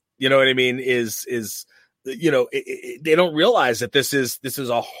realize. You know what I mean? They don't realize that this is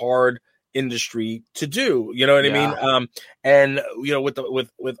a hard industry to do. You know what I mean? And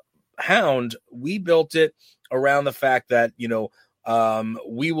with Hound, we built it around the fact that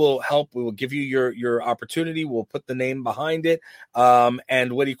we will help. We will give you your opportunity. We'll put the name behind it.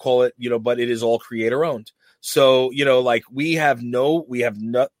 And what do you call it? But it is all creator owned. So, I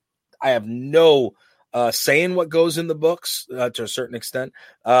have no say in what goes in the books to a certain extent.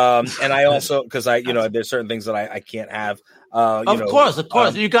 And I also, because there's certain things that I can't have. Of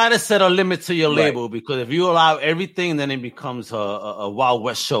course. You got to set a limit to your label, because if you allow everything, then it becomes a Wild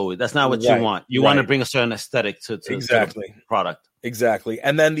West show. That's not what you want. You want to bring a certain aesthetic to the product. Exactly.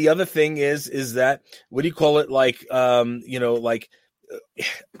 And then the other thing is that, what do you call it?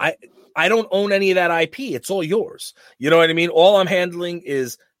 I don't own any of that IP. It's all yours. You know what I mean? All I'm handling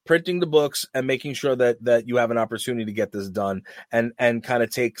is printing the books and making sure that you have an opportunity to get this done and kind of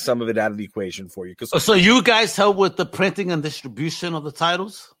take some of it out of the equation for you. So you guys help with the printing and distribution of the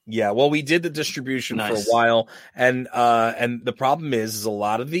titles? Yeah, well, we did the distribution for a while, and the problem is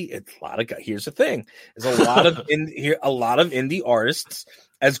here's the thing: is a lot of indie artists,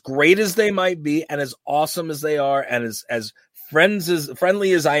 as great as they might be, and as awesome as they are, and as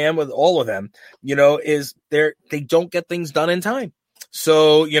friendly as I am with all of them, they don't get things done in time.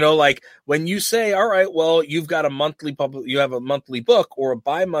 So, like when you say, all right, well, you've got you have a monthly book or a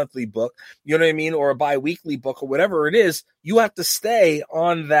bi-monthly book, you know what I mean? Or a bi-weekly book or whatever it is, you have to stay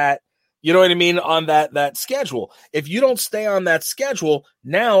on that, you know what I mean? On that schedule. If you don't stay on that schedule,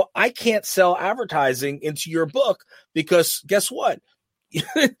 now I can't sell advertising into your book because guess what?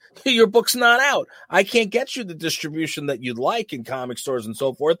 Your book's not out. I can't get you the distribution that you'd like in comic stores and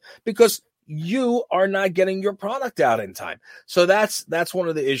so forth because you are not getting your product out in time. So that's one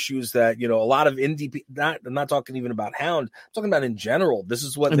of the issues that, a lot of indie, I'm not talking even about Hound, I'm talking about in general. This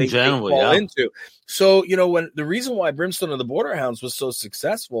is what they fall into. So, when the reason why Brimstone of the Border Hounds was so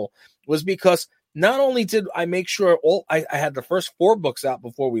successful was because not only did I make sure I had the first 4 books out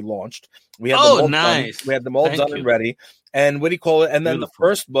before we launched. We had them all nice. done. We had them all done and ready. And and then the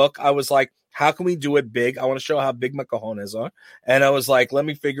first book, I was like, how can we do it big? I want to show how big my cojones are. And I was like, let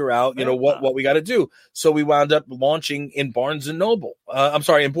me figure out, what we got to do. So we wound up launching in Barnes and Noble.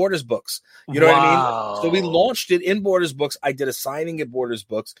 In Borders Books. You know what I mean? So we launched it in Borders Books. I did a signing at Borders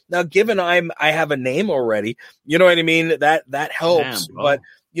Books. Now, given I have a name already, you know what I mean? That helps.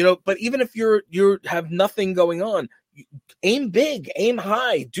 Damn, but even if you have nothing going on, aim big, aim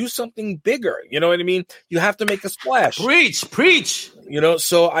high, do something bigger. You know what I mean? You have to make a splash. Preach.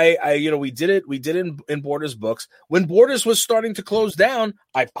 So I we did it in Borders Books. When Borders was starting to close down,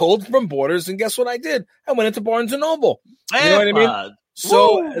 I pulled from Borders, and guess what I did? I went into Barnes and Noble. You know what I mean?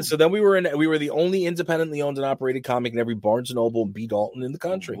 So then we were the only independently owned and operated comic in every Barnes and Noble and B. Dalton in the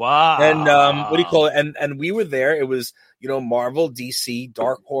country. Wow. And and we were there. It was Marvel, DC,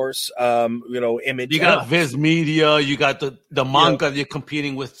 Dark Horse, Image. You got Viz Media, you got the manga you're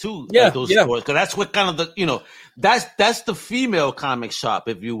competing with too. Those stores, because that's what kind of the that's the female comic shop,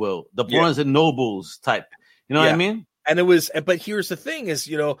 if you will, the Barnes and Nobles type. You know what I mean? And it was, but here's the thing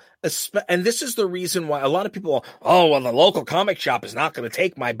is, and this is the reason why a lot of people, the local comic shop is not going to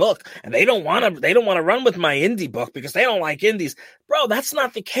take my book and they don't want to run with my indie book because they don't like indies. Bro, that's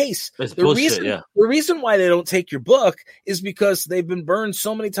not the case. The reason why they don't take your book is because they've been burned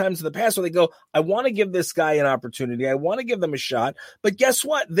so many times in the past where they go, I want to give this guy an opportunity. I want to give them a shot. But guess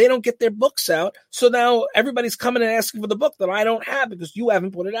what? They don't get their books out. So now everybody's coming and asking for the book that I don't have because you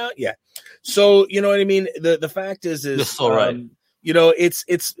haven't put it out yet. So, you know what I mean? The fact is you're so right.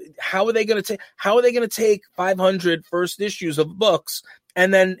 It's how are they going to take 500 first issues of books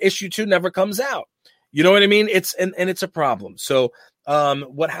and then issue 2 never comes out? You know what I mean? It's a problem. So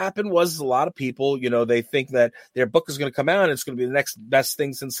what happened was a lot of people, they think that their book is going to come out and it's going to be the next best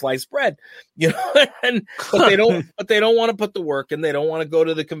thing since sliced bread, but they don't want to put the work in. They don't want to go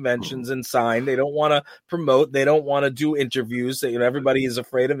to the conventions and sign. They don't want to promote. They don't want to do interviews. Everybody is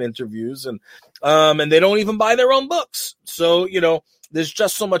afraid of interviews and they don't even buy their own books. So, there's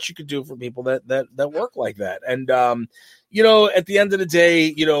just so much you could do for people that work like that. And, at the end of the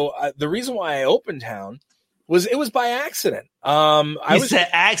day, the reason why I opened Hound was by accident. It's an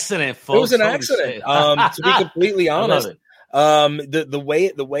accident, folks. It was an accident. To be completely honest, the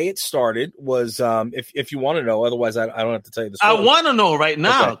way it started was if you want to know, otherwise I don't have to tell you the story. I want to know right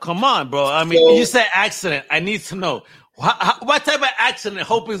now. Okay. Come on, bro. I mean, you said accident. I need to know. What type of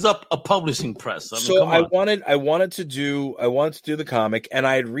accident opens up a publishing press? I wanted to do the comic, and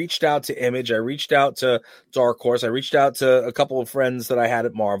I had reached out to Image. I reached out to Dark Horse. I reached out to a couple of friends that I had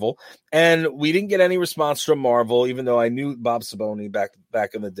at Marvel, and we didn't get any response from Marvel, even though I knew Bob Saboni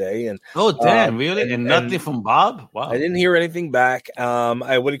back in the day. And really? And nothing from Bob? Wow. I didn't hear anything back.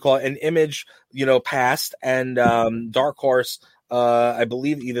 An Image, passed, and Dark Horse. I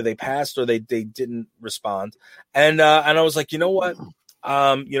believe either they passed or they didn't respond. And I was like, you know what?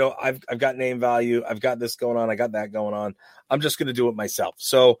 I've got name value. I've got this going on. I got that going on. I'm just going to do it myself.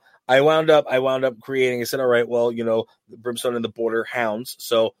 So I wound up creating, I said, all right, well, Brimstone and the Border Hounds.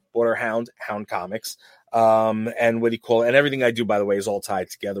 So Border Hound Comics. And and everything I do, by the way, is all tied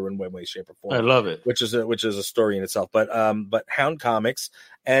together in one way, shape, or form. I love it. Which is a story in itself. But Hound Comics,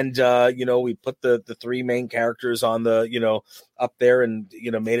 and we put the 3 main characters on the up there, and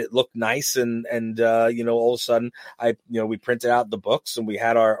made it look nice, and all of a sudden we printed out the books, and we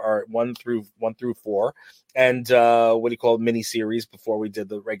had our 1 through 4, and mini series before we did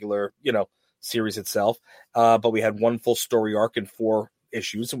the regular series itself. But we had 1 full story arc and 4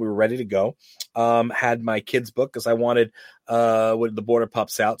 issues, and we were ready to go. Had my kids book because I wanted with the Border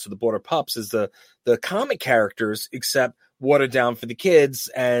Pups out. So the Border Pups is the comic characters, except watered down for the kids,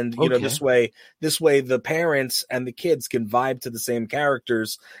 and this way the parents and the kids can vibe to the same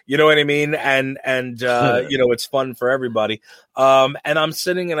characters. You know what I mean? And it's fun for everybody. And I'm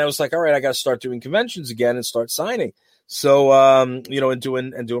sitting, and I was like, all right, I got to start doing conventions again and start signing. So and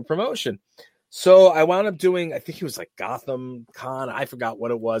doing promotion. So I wound up doing, I think it was like Gotham Con. I forgot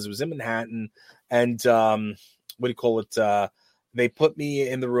what it was. It was in Manhattan. And what do you call it? They put me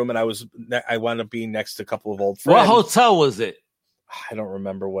in the room, and I wound up being next to a couple of old friends. What hotel was it? I don't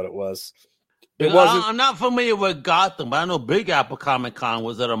remember what it was. I'm not familiar with Gotham, but I know Big Apple Comic Con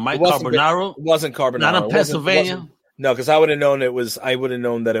was at a Mike Carbonaro. It wasn't Carbonaro. Not in Pennsylvania. No, because I would have known that it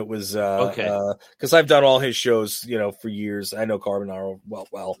was okay. Because I've done all his shows, for years. I know Carbonaro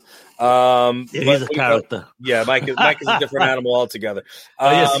well. He's a character. Mike is a different animal altogether.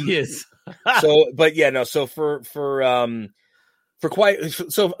 Yes, he is. So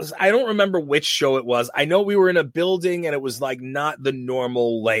I don't remember which show it was. I know we were in a building and it was like not the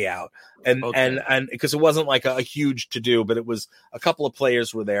normal layout, and because it wasn't like a huge to do, but it was a couple of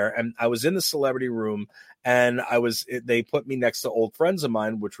players were there, and I was in the celebrity room, and they put me next to old friends of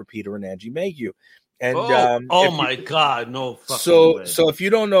mine, which were Peter and Angie Mayhew. And my God, no fucking way. So if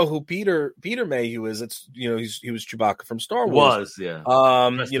you don't know who Peter Mayhew is, it's he was Chewbacca from Star Wars.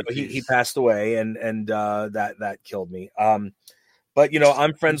 He passed away, and that killed me. But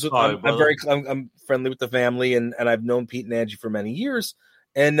I'm friends with I'm friendly with the family, and I've known Pete and Angie for many years.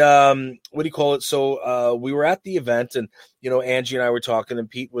 And what do you call it? So we were at the event, and Angie and I were talking, and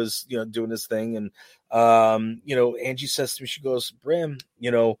Pete was doing his thing, and Angie says to me, she goes, "Brim,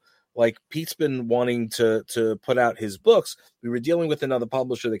 like Pete's been wanting to put out his books. We were dealing with another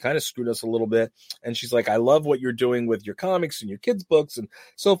publisher. They kind of screwed us a little bit." And she's like, "I love what you're doing with your comics and your kids' books and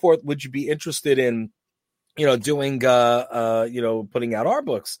so forth. Would you be interested in doing, putting out our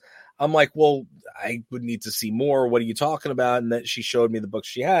books?" I'm like, "Well, I would need to see more. What are you talking about?" And then she showed me the books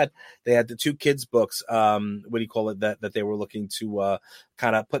she had. They had the 2 kids' books, that they were looking to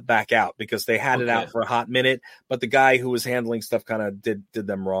kind of put back out because they had it out for a hot minute, but the guy who was handling stuff kind of did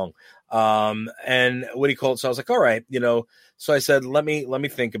them wrong. And what do you call it? So I was like, all right, so I said, let me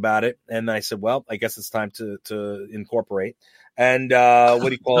think about it. And I said, well, I guess it's time to incorporate. And what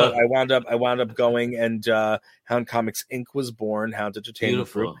do you call it? I wound up going, and Hound Comics Inc. was born, Hound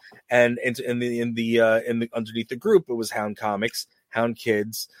Entertainment Group, and in the underneath the group it was Hound Comics, Hound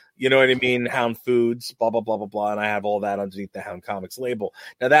Kids, you know what I mean, Hound Foods, blah blah blah blah blah, and I have all that underneath the Hound Comics label.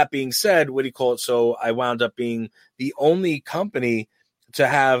 Now that being said, what do you call it? So I wound up being the only company to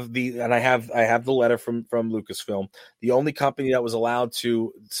have and I have the letter from Lucasfilm, the only company that was allowed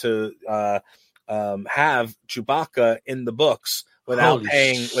to have Chewbacca in the books without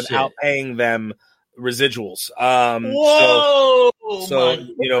paying them residuals.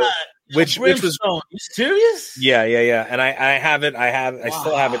 Which was, you serious? Yeah. And I have it. I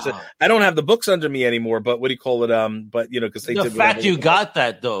still have it. So I don't have the books under me anymore, but what do you call it? But because they the did fact you got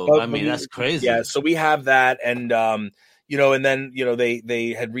that though, I mean, that's crazy. Yeah. So we have that, and and then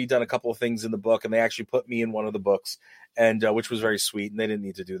they had redone a couple of things in the book, and they actually put me in one of the books, and which was very sweet, and they didn't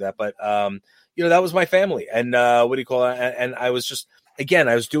need to do that, but that was my family, and what do you call it? And I was just, again,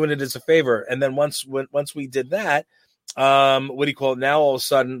 I was doing it as a favor, and then once we did that, what do you call it? Now all of a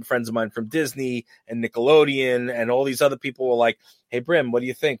sudden, friends of mine from Disney and Nickelodeon and all these other people were like, "Hey, Brim, what do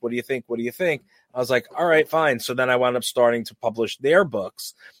you think? What do you think? What do you think?" I was like, "All right, fine." So then I wound up starting to publish their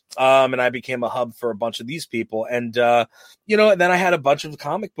books, and I became a hub for a bunch of these people, and and then I had a bunch of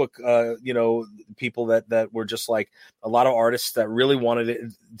comic book, people that were just like a lot of artists that really wanted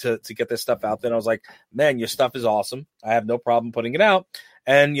it to get their stuff out there. And I was like, "Man, your stuff is awesome. I have no problem putting it out."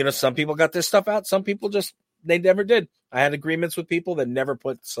 And some people got their stuff out, some people they never did. I had agreements with people that never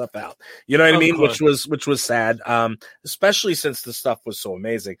put stuff out. You know what I mean? Which was sad. Especially since the stuff was so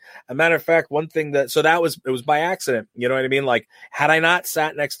amazing. As a matter of fact, one thing it was by accident. You know what I mean? Like, had I not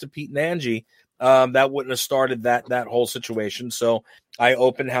sat next to Pete and Angie, that wouldn't have started that whole situation. So I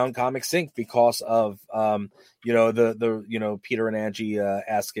opened Hound Comics Inc. because of the Peter and Angie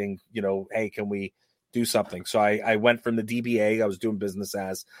asking, "Hey, can we do something?" So I went from the DBA, I was doing business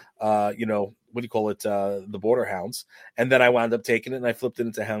as, what do you call it? The Border Hounds. And then I wound up taking it and I flipped it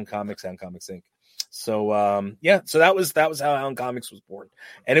into Hound Comics Inc. So, so that was how Hound Comics was born.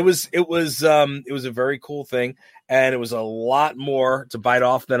 And it was a very cool thing. And it was a lot more to bite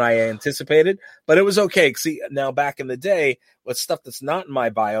off than I anticipated, but it was okay. See, now back in the day, with stuff that's not in my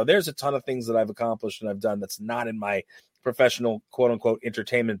bio, there's a ton of things that I've accomplished and I've done that's not in my professional quote unquote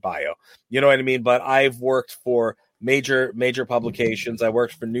entertainment bio. You know what I mean? But I've worked for major publications. I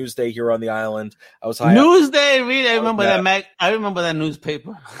worked for Newsday here on the island. I was high Newsday. Really, I remember that. I remember that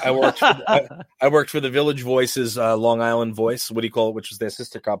newspaper. I worked for the Village Voice's Long Island Voice. What do you call it? Which was their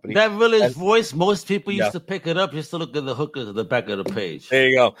sister company. That Village Voice. Most people used to pick it up just to look at the hookers at the back of the page. There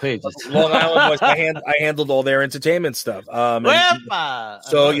you go. Pages. Long Island Voice. I handled all their entertainment stuff. So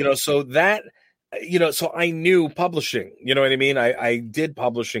that. so I knew publishing, you know what I mean? I did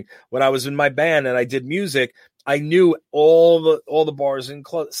publishing when I was in my band and I did music. I knew all the bars and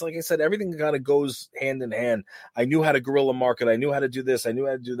clubs. So like I said, everything kind of goes hand in hand. I knew how to guerrilla market. I knew how to do this. I knew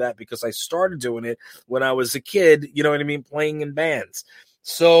how to do that because I started doing it when I was a kid, you know what I mean? Playing in bands.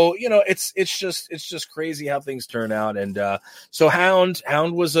 So, it's just crazy how things turn out. And so Hound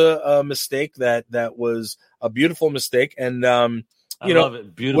was a mistake that was a beautiful mistake. And, love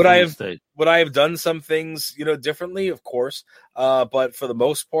it. Beautiful would I have done some things, differently? Of course. But for the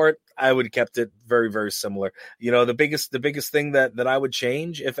most part, I would have kept it very, very similar. The biggest thing that I would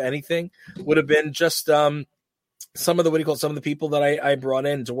change, if anything, would have been just, some of the people that I brought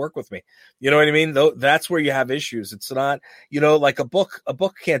in to work with me. You know what I mean? Though that's where you have issues. It's not, like a book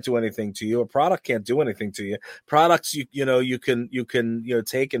have to anything to you. A product can't do anything to you. Products, you can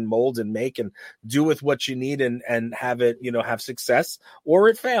take and mold and make and do with what you need and have it, have success, or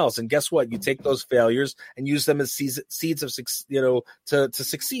it fails. And guess what? You take those failures and use them as seeds of, to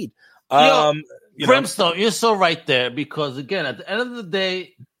succeed. Brimstone, you're so right there, because again, at the end of the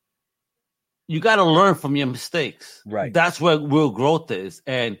day, you got to learn from your mistakes. Right. That's where real growth is.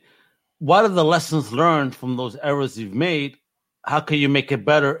 And what are the lessons learned from those errors you've made? How can you make it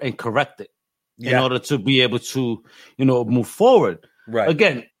better and correct it in order to be able to, move forward? Right.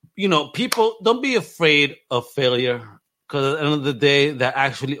 Again, people, don't be afraid of failure, because at the end of the day, that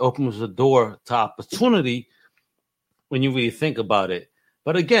actually opens the door to opportunity when you really think about it.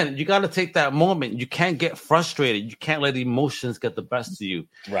 But again, you got to take that moment. You can't get frustrated. You can't let emotions get the best of you.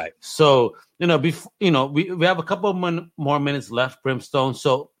 Right. So, we have a couple of more minutes left, Brimstone.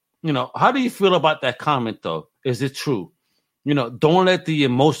 So, how do you feel about that comment, though? Is it true? Don't let the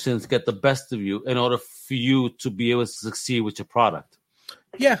emotions get the best of you in order for you to be able to succeed with your product.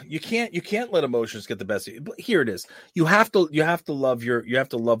 Yeah, you can't let emotions get the best of you. But here it is. You have to love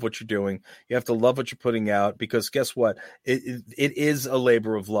what you're doing. You have to love what you're putting out, because guess what? It is a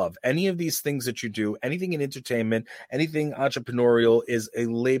labor of love. Any of these things that you do, anything in entertainment, anything entrepreneurial, is a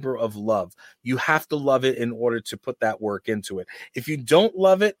labor of love. You have to love it in order to put that work into it. If you don't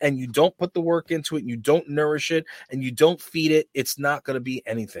love it and you don't put the work into it and you don't nourish it and you don't feed it, it's not going to be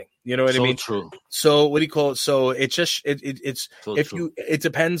anything. You know what I mean? True. So what do you call it? So it's just it's so if true. It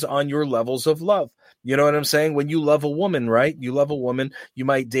depends on your levels of love. You know what I'm saying? When you love a woman, right? You love a woman, you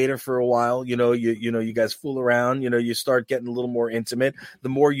might date her for a while, you guys fool around, you start getting a little more intimate. The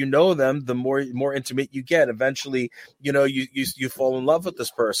more you know them, the more intimate you get. Eventually, you fall in love with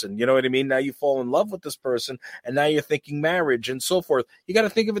this person. You know what I mean? Now you fall in love with this person, and now you're thinking marriage and so forth. You got to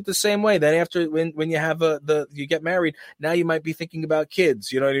think of it the same way. Then after when you have you get married, now you might be thinking about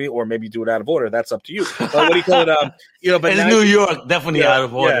kids. You know what I mean? Or maybe do it out of order. That's up to you. But what do you call it? But in New York, definitely out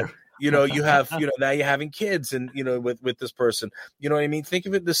of order. Yeah. You have, now you're having kids and, with this person, you know what I mean? Think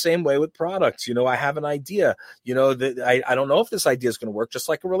of it the same way with products. I have an idea, that I don't know if this idea is going to work, just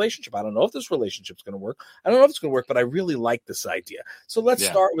like a relationship. I don't know if this relationship's going to work. I don't know if it's going to work, but I really like this idea. So let's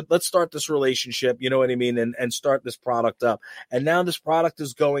start this relationship, you know what I mean? And start this product up. And now this product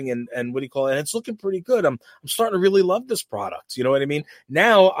is going and what do you call it? And it's looking pretty good. I'm starting to really love this product. You know what I mean?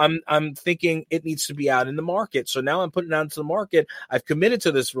 Now I'm thinking it needs to be out in the market. So now I'm putting it out into the market. I've committed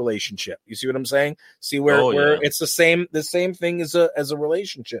to this relationship. You see what I'm saying? See where it's the same thing as a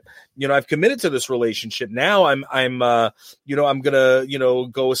relationship. I've committed to this relationship. Now I'm gonna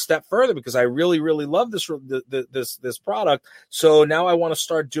go a step further because I really, really love this product. So now I want to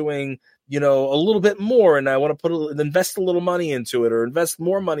start doing a little bit more, and I want to invest a little money into it, or invest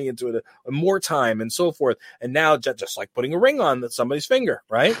more money into it, or more time, and so forth. And now, just like putting a ring on somebody's finger,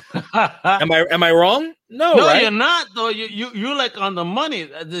 right? Am I wrong? No, right? You're not. Though you're like on the money.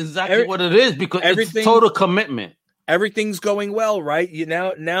 That's exactly what it is, because it's total commitment. Everything's going well, right?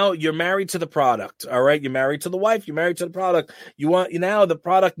 Now you're married to the product. All right. You're married to the wife. You're married to the product. Now the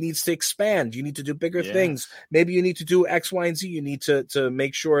product needs to expand. You need to do bigger things. Maybe you need to do X, Y, and Z. You need to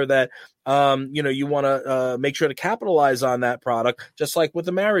make sure that, you want to make sure to capitalize on that product. Just like with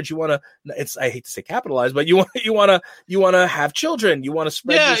the marriage, you want to, I hate to say capitalize, but you want to have children. You want to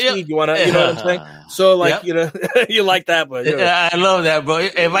spread your seed. You want to, you know what I'm saying? So you like that, but I love that, bro.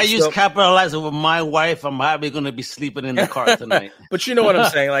 If I use capitalize with my wife, I'm probably going to be sleeping in the car tonight. But you know what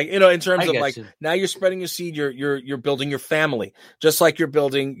I'm saying? In terms of now you're spreading your seed, you're building your family, just like you're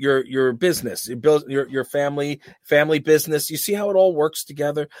building your business. You build your family business. You see how it all works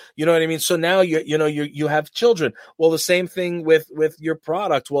together. You know what I mean? So now you have children. Well, the same thing with your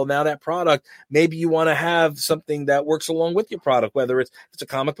product. Well, now that product, maybe you want to have something that works along with your product, whether it's a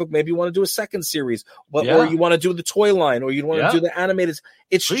comic book, maybe you want to do a second series, or you want to do the toy line, or you want to do the animated.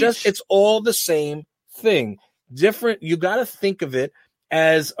 It's all the same thing. Different. You got to think of it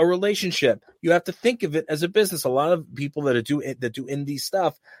as a relationship. You have to think of it as a business. A lot of people that do indie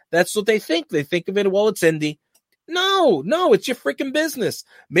stuff, that's what they think. They think of it, well, it's indie. No, it's your freaking business.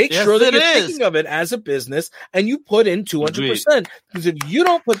 Make sure that you're thinking of it as a business and you put in 200%. Because if you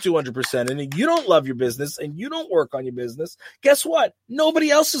don't put 200% in and you don't love your business and you don't work on your business, guess what?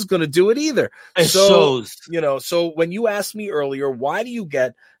 Nobody else is going to do it either. So when you asked me earlier, why do you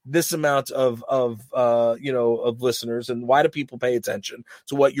get this amount of listeners and why do people pay attention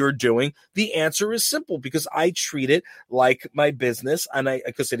to what you're doing? The answer is simple, because I treat it like my business,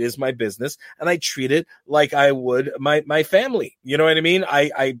 because it is my business, and I treat it like I would my family. You know what I mean?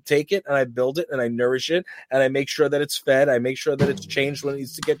 I take it and I build it and I nourish it and I make sure that it's fed. I make sure that it's changed when it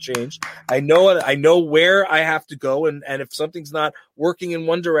needs to get changed. I know where I have to go, and if something's not working in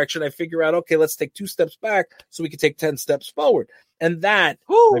one direction, I figure out, okay, let's take 2 steps back so we can take 10 steps forward. And that,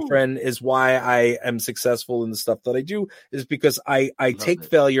 my friend, is why I am successful in the stuff that I do, is because I take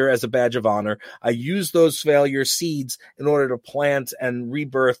failure as a badge of honor. I use those failure seeds in order to plant and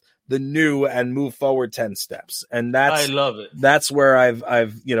rebirth the new and move forward 10 steps. And I love it. That's where I've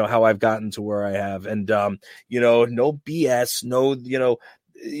how I've gotten to where I have. And, no BS,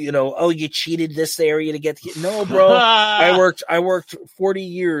 oh, you cheated this area to get to no, bro. I worked 40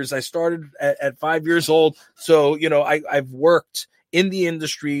 years. I started at 5 years old. So, I've worked in the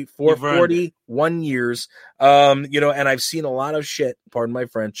industry for 41 years. And I've seen a lot of shit, pardon my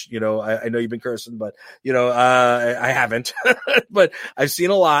French. I know you've been cursing, but I haven't, but I've seen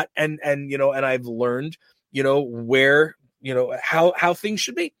a lot and I've learned, where, how things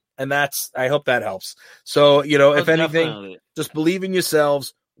should be. And I hope that helps. So, if anything, definitely. Just believe in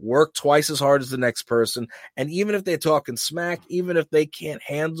yourselves, work twice as hard as the next person. And even if they're talking smack, even if they can't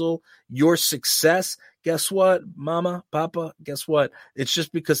handle your success, guess what, mama, papa, guess what? It's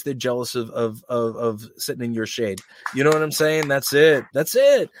just because they're jealous of sitting in your shade. You know what I'm saying? That's it.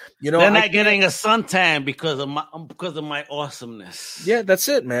 They're not getting a suntan because of my awesomeness. Yeah, that's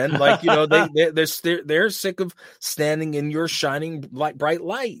it, man. Like, they're sick of standing in your shining bright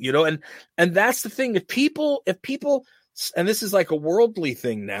light, and that's the thing. If people, and this is like a worldly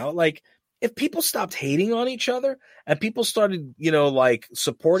thing now, like if people stopped hating on each other and people started,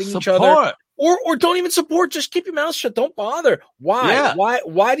 supporting each other, or don't even support, just keep your mouth shut. Don't bother. Why? Yeah.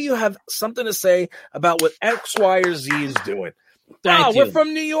 Why do you have something to say about what X, Y, or Z is doing? We're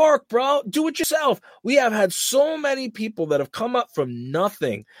from New York, bro. Do it yourself. We have had so many people that have come up from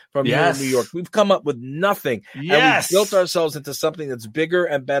nothing from here in New York. We've come up with nothing. Yes. And we've built ourselves into something that's bigger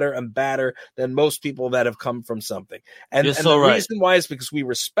and better and badder than most people that have come from something. And the reason why is because we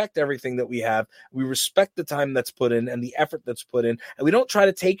respect everything that we have. We respect the time that's put in and the effort that's put in. And we don't try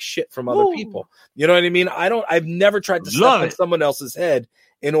to take shit from other people. You know what I mean? I've never tried to step on someone else's head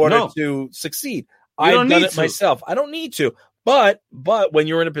in order to succeed. I've done it myself. I don't need to. But when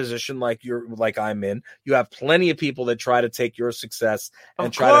you're in a position like I'm in, you have plenty of people that try to take your success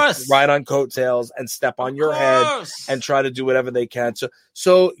and try to ride on coattails and step on your head and try to do whatever they can.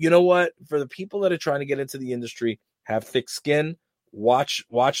 So you know what? For the people that are trying to get into the industry, have thick skin. Watch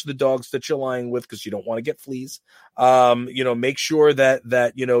the dogs that you're lying with, because you don't want to get fleas. Make sure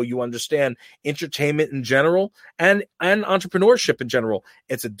that you understand entertainment in general and entrepreneurship in general.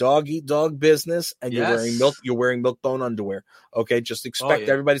 It's a dog eat dog business, and you're wearing milk bone underwear. Okay, just expect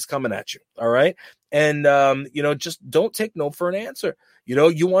everybody's coming at you. All right, and just don't take no for an answer.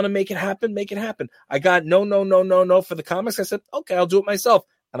 You want to make it happen, make it happen. I got no for the comics. I said, okay, I'll do it myself.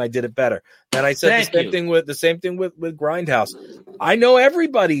 And I did it better. And I said the same thing with Grindhouse. I know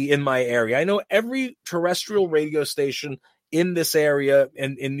everybody in my area. I know every terrestrial radio station in this area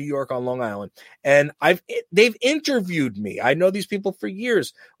in New York on Long Island. And they've interviewed me. I know these people for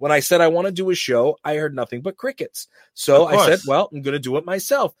years. When I said I want to do a show, I heard nothing but crickets. So I said, well, I'm going to do it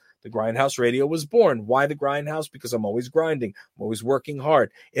myself. The Grindhouse Radio was born. Why the Grindhouse? Because I'm always grinding. I'm always working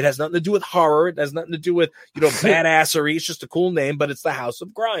hard. It has nothing to do with horror. It has nothing to do with, badassery. It's just a cool name, but it's the House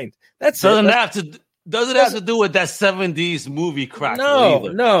of Grind. That's it. Doesn't have to do with that 70s movie crack.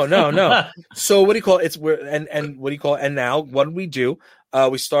 No. So what do you call it? And now what do we do?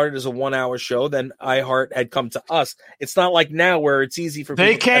 We started as a 1-hour show. Then iHeart had come to us. It's not like now where it's easy for people.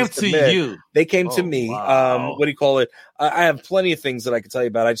 They came to you. They came to me. Wow. What do you call it? I have plenty of things that I can tell you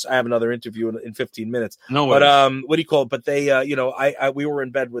about. I have another interview in 15 minutes. No worries. But what do you call it? But they, we were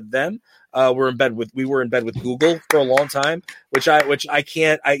in bed with them. We were in bed with Google for a long time, which I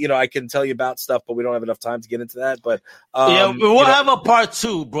can't. I can tell you about stuff, but we don't have enough time to get into that. But we'll have a part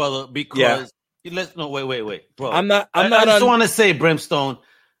 2, brother, because. Yeah. Wait, bro. I just want to say, Brimstone,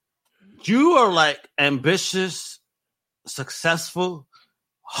 you are like ambitious, successful,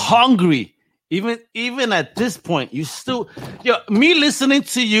 hungry even at this point, you still, me listening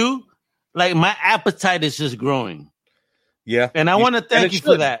to you, like my appetite is just growing. Yeah. And I want to thank you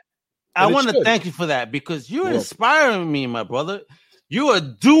for that. I want to thank you for that because you're inspiring me, my brother. You are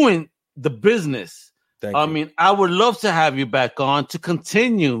doing the business. I mean, I would love to have you back on to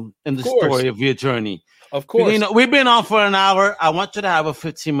continue in the story of your journey. Of course. We've been on for an hour. I want you to have a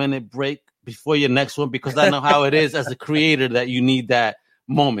 15-minute break before your next one because I know how it is as a creator that you need that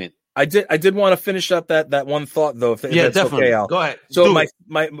moment. I did want to finish up that one thought though. If that's definitely. Okay, Al. Go ahead. So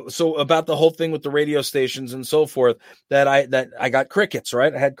so about the whole thing with the radio stations and so forth that I got crickets,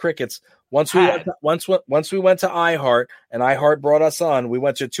 right? I had crickets. Once we went to iHeart and iHeart brought us on, we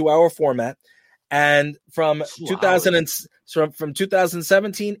went to a 2-hour format. And from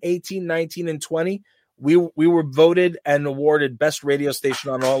 2017, 18, 19, and 20, we were voted and awarded best radio station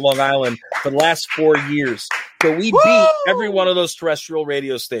on Long Island for the last 4 years. So we beat every one of those terrestrial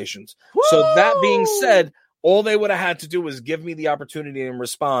radio stations. Woo! So that being said, all they would have had to do was give me the opportunity and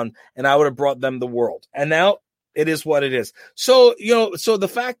respond, and I would have brought them the world. And now it is what it is. So, so the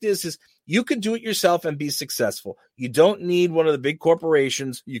fact is you can do it yourself and be successful. You don't need one of the big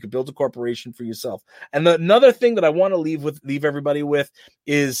corporations. You can build a corporation for yourself. And another thing that I want to leave everybody with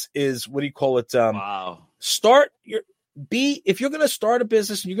is what do you call it? If you're going to start a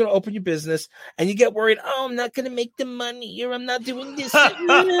business and you're going to open your business and you get worried, I'm not going to make the money or I'm not doing this.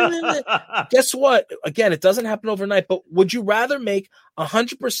 Guess what? Again, it doesn't happen overnight, but would you rather make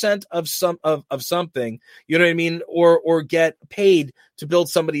 100% of something, you know what I mean? Or get paid to build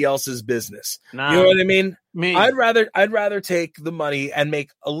somebody else's business. Nah, you know what I mean? I'd rather take the money and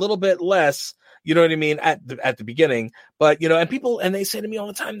make a little bit less, you know what I mean? At the beginning, but and they say to me all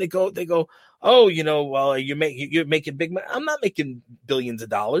the time, they go, oh, well, you're making big money. I'm not making billions of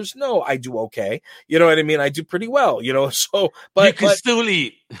dollars. No, I do okay. You know what I mean? I do pretty well, so, but you can still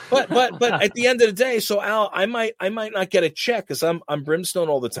eat. but at the end of the day, so Al, I might not get a check because I'm Brimstone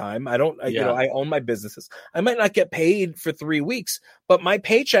all the time. I don't, I own my businesses. I might not get paid for 3 weeks, but my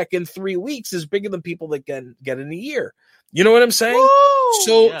paycheck in 3 weeks is bigger than people that get in a year. You know what I'm saying?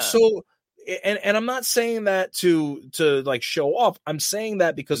 Woo! So. And I'm not saying that to like show off. I'm saying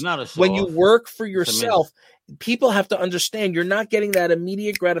that because when you work for yourself, people have to understand you're not getting that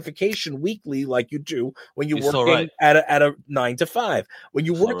immediate gratification weekly like you do when you're working at a 9 to 5. When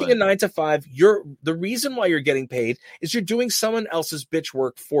you're working a 9 to 5, the reason why you're getting paid is you're doing someone else's bitch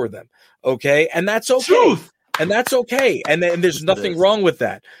work for them. Okay, and that's okay. Truth. And that's okay. And there's nothing wrong with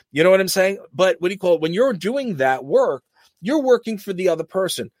that. You know what I'm saying? But what do you call it? When you're doing that work, you're working for the other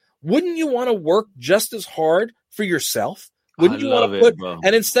person. Wouldn't you want to work just as hard for yourself? Wouldn't you want to put,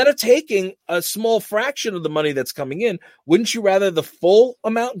 and instead of taking a small fraction of the money that's coming in, wouldn't you rather the full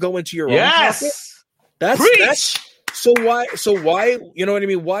amount go into your own pocket? That's so why, you know what I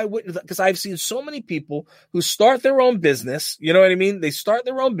mean? Why wouldn't, because I've seen so many people who start their own business, you know what I mean? They start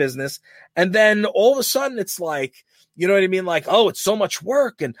their own business and then all of a sudden it's like, you know what I mean? Like, oh, it's so much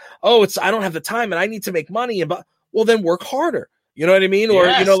work and I don't have the time and I need to make money well, then work harder. You know what I mean? Or,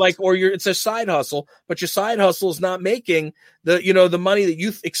 it's a side hustle, but your side hustle is not making the money that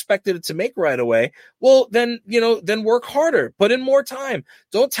you expected it to make right away. Well, then work harder, put in more time.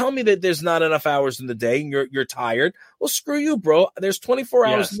 Don't tell me that there's not enough hours in the day and you're tired. Well, screw you, bro. There's 24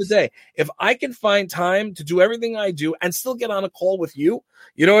 hours in the day. If I can find time to do everything I do and still get on a call with you,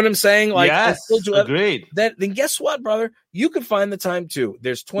 you know what I'm saying? Like, still do agreed. Then guess what, brother? You can find the time too.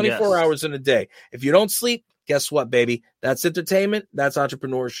 There's 24 hours in a day. If you don't sleep, guess what, baby? That's entertainment. That's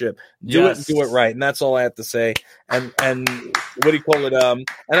entrepreneurship. Do it right. And that's all I have to say. And what do you call it? And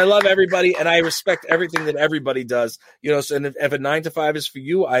I love everybody and I respect everything that everybody does. So and if a 9 to 5 is for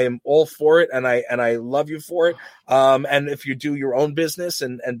you, I am all for it. And I love you for it. And if you do your own business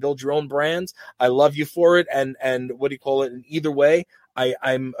and build your own brands, I love you for it. And what do you call it? And either way,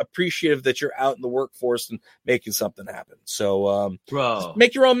 I'm appreciative that you're out in the workforce and making something happen. So, bro,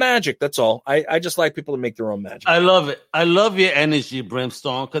 make your own magic. That's all. I just like people to make their own magic. I love it. I love your energy,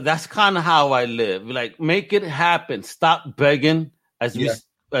 Brimstone, because that's kind of how I live. Like, make it happen. Stop begging, as we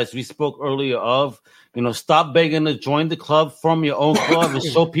spoke earlier of. Stop begging to join the club from your own club and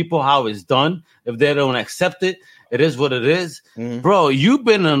show people how it's done. If they don't accept it, it is what it is. Mm-hmm. Bro, you've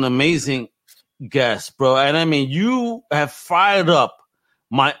been an amazing guest, bro. And I mean, you have fired up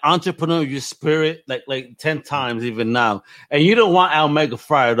my entrepreneurial spirit like 10 times even now. And you don't want Almega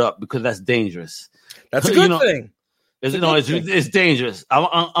fired up because that's dangerous. That's a good thing. It's dangerous.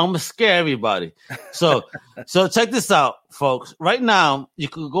 I'm gonna scare everybody. So check this out, folks. Right now, you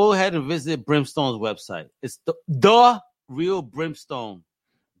can go ahead and visit Brimstone's website. It's the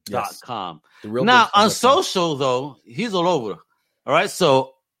realbrimstone.com. Now on social though, he's all over. All right.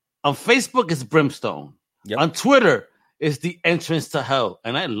 So On Facebook, it's Brimstone. Yep. On Twitter, it's The Entrance to Hell.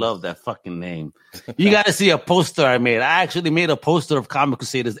 And I love that fucking name. You got to see a poster I made. I actually made a poster of Comic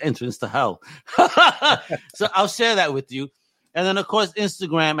Crusaders Entrance to Hell. So I'll share that with you. And then, of course,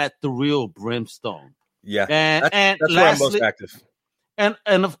 Instagram at The Real Brimstone. Yeah. And that's where I'm most active. And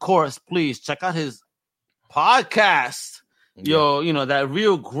of course, please check out his podcast. Yeah. That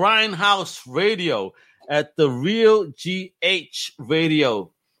Real Grindhouse Radio at The Real GH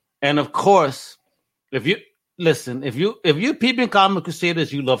Radio. And of course, if you're peeping Comic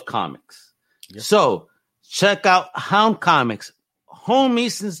Crusaders, you love comics. Yep. So check out Hound Comics.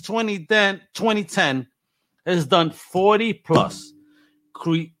 Homie since 2010 has done 40 plus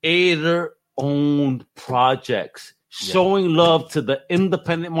creator-owned projects, showing love to the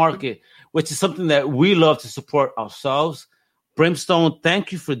independent market, which is something that we love to support ourselves. Brimstone,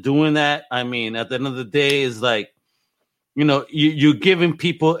 thank you for doing that. I mean, at the end of the day, it's like, you're giving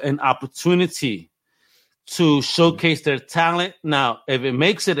people an opportunity to showcase their talent. Now, if it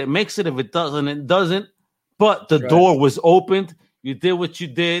makes it, it makes it. If it doesn't, it doesn't. But the door was opened. You did what you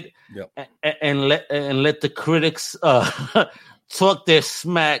did, and let the critics talk their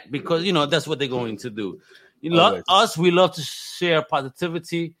smack, because that's what they're going to do. We love to share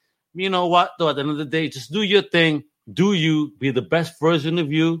positivity. You know what? Though, at the end of the day, just do your thing. Do you be the best version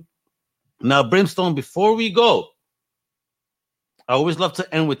of you? Now, Brimstone, before we go, I always love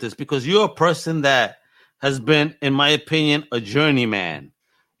to end with this, because you're a person that has been, in my opinion, a journeyman.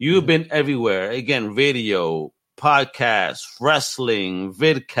 You've been everywhere. Again, radio, podcast, wrestling,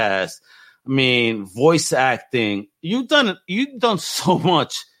 vidcast. I mean, voice acting. You've done so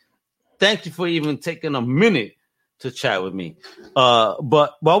much. Thank you for even taking a minute to chat with me.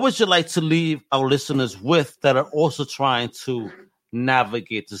 But what would you like to leave our listeners with that are also trying to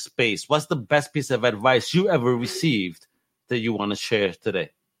navigate the space? What's the best piece of advice you ever received that you want to share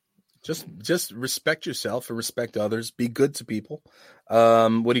today? Just respect yourself and respect others. Be good to people.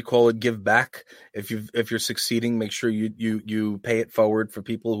 Give back. If you're succeeding, make sure you pay it forward for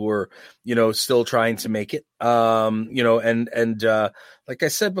people who are, still trying to make it. Like I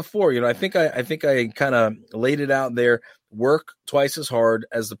said before, I think I kind of laid it out there. Work twice as hard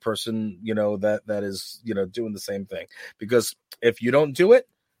as the person, that is, doing the same thing. Because if you don't do it,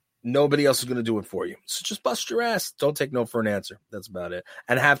 nobody else is going to do it for you. So just bust your ass. Don't take no for an answer. That's about it.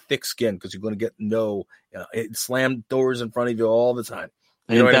 And have thick skin, because you're going to get slam doors in front of you all the time.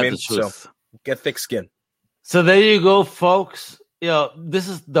 You know what I mean? So get thick skin. So there you go, folks. This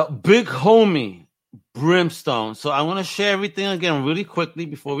is the big homie, Brimstone. So I want to share everything again really quickly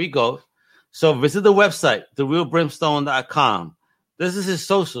before we go. So visit the website, therealbrimstone.com. This is his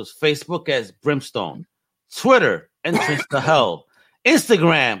socials. Facebook as Brimstone. Twitter, Entrance to Hell.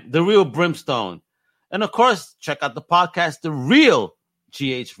 Instagram, The Real Brimstone. And of course, check out the podcast, The Real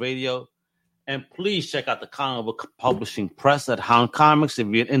GH Radio. And please check out the comic book publishing press at Hound Comics. If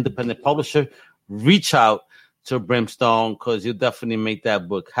you're an independent publisher, reach out to Brimstone, because you'll definitely make that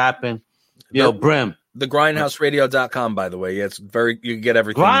book happen. Brim. The grindhouseradio.com, by the way. Yeah, you can get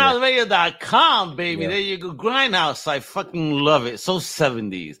everything. Grindhouseradio.com, baby. Yeah. There you go. Grindhouse. I fucking love it. So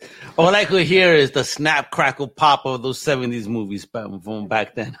 70s. All I could hear is the snap, crackle, pop of those 70s movies from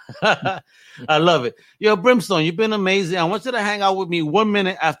back then. I love it. Brimstone, you've been amazing. I want you to hang out with me 1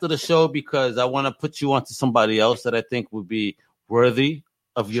 minute after the show, because I want to put you onto somebody else that I think would be worthy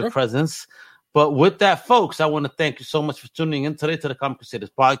of your presence. But with that, folks, I want to thank you so much for tuning in today to the Comic Crusaders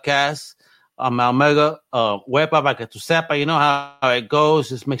podcast. I'm Almega. Huepa para que tú sepa. You know how it goes.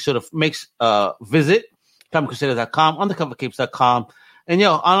 Just make sure to visit ComicCrusaders.com, UndercoverCapes.com, and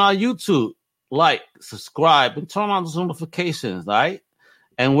on our YouTube, like, subscribe, and turn on those notifications. All right.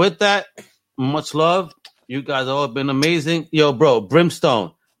 And with that, much love. You guys all have been amazing. Bro,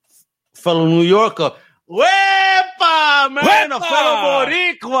 Brimstone, fellow New Yorker. Huepa, man, a fellow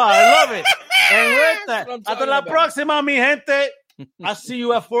Boricua. I love it. And with that, hasta la próxima, mi gente. I'll see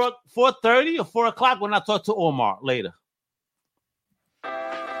you at 4:30 or 4 o'clock when I talk to Omar later.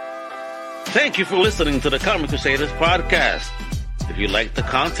 Thank you for listening to the Comic Crusaders podcast. If you like the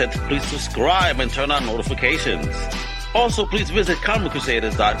content, please subscribe and turn on notifications. Also, please visit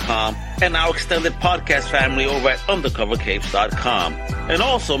ComicCrusaders.com and our extended podcast family over at UndercoverCapes.com. And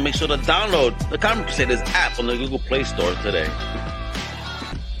also, make sure to download the Comic Crusaders app on the Google Play Store today.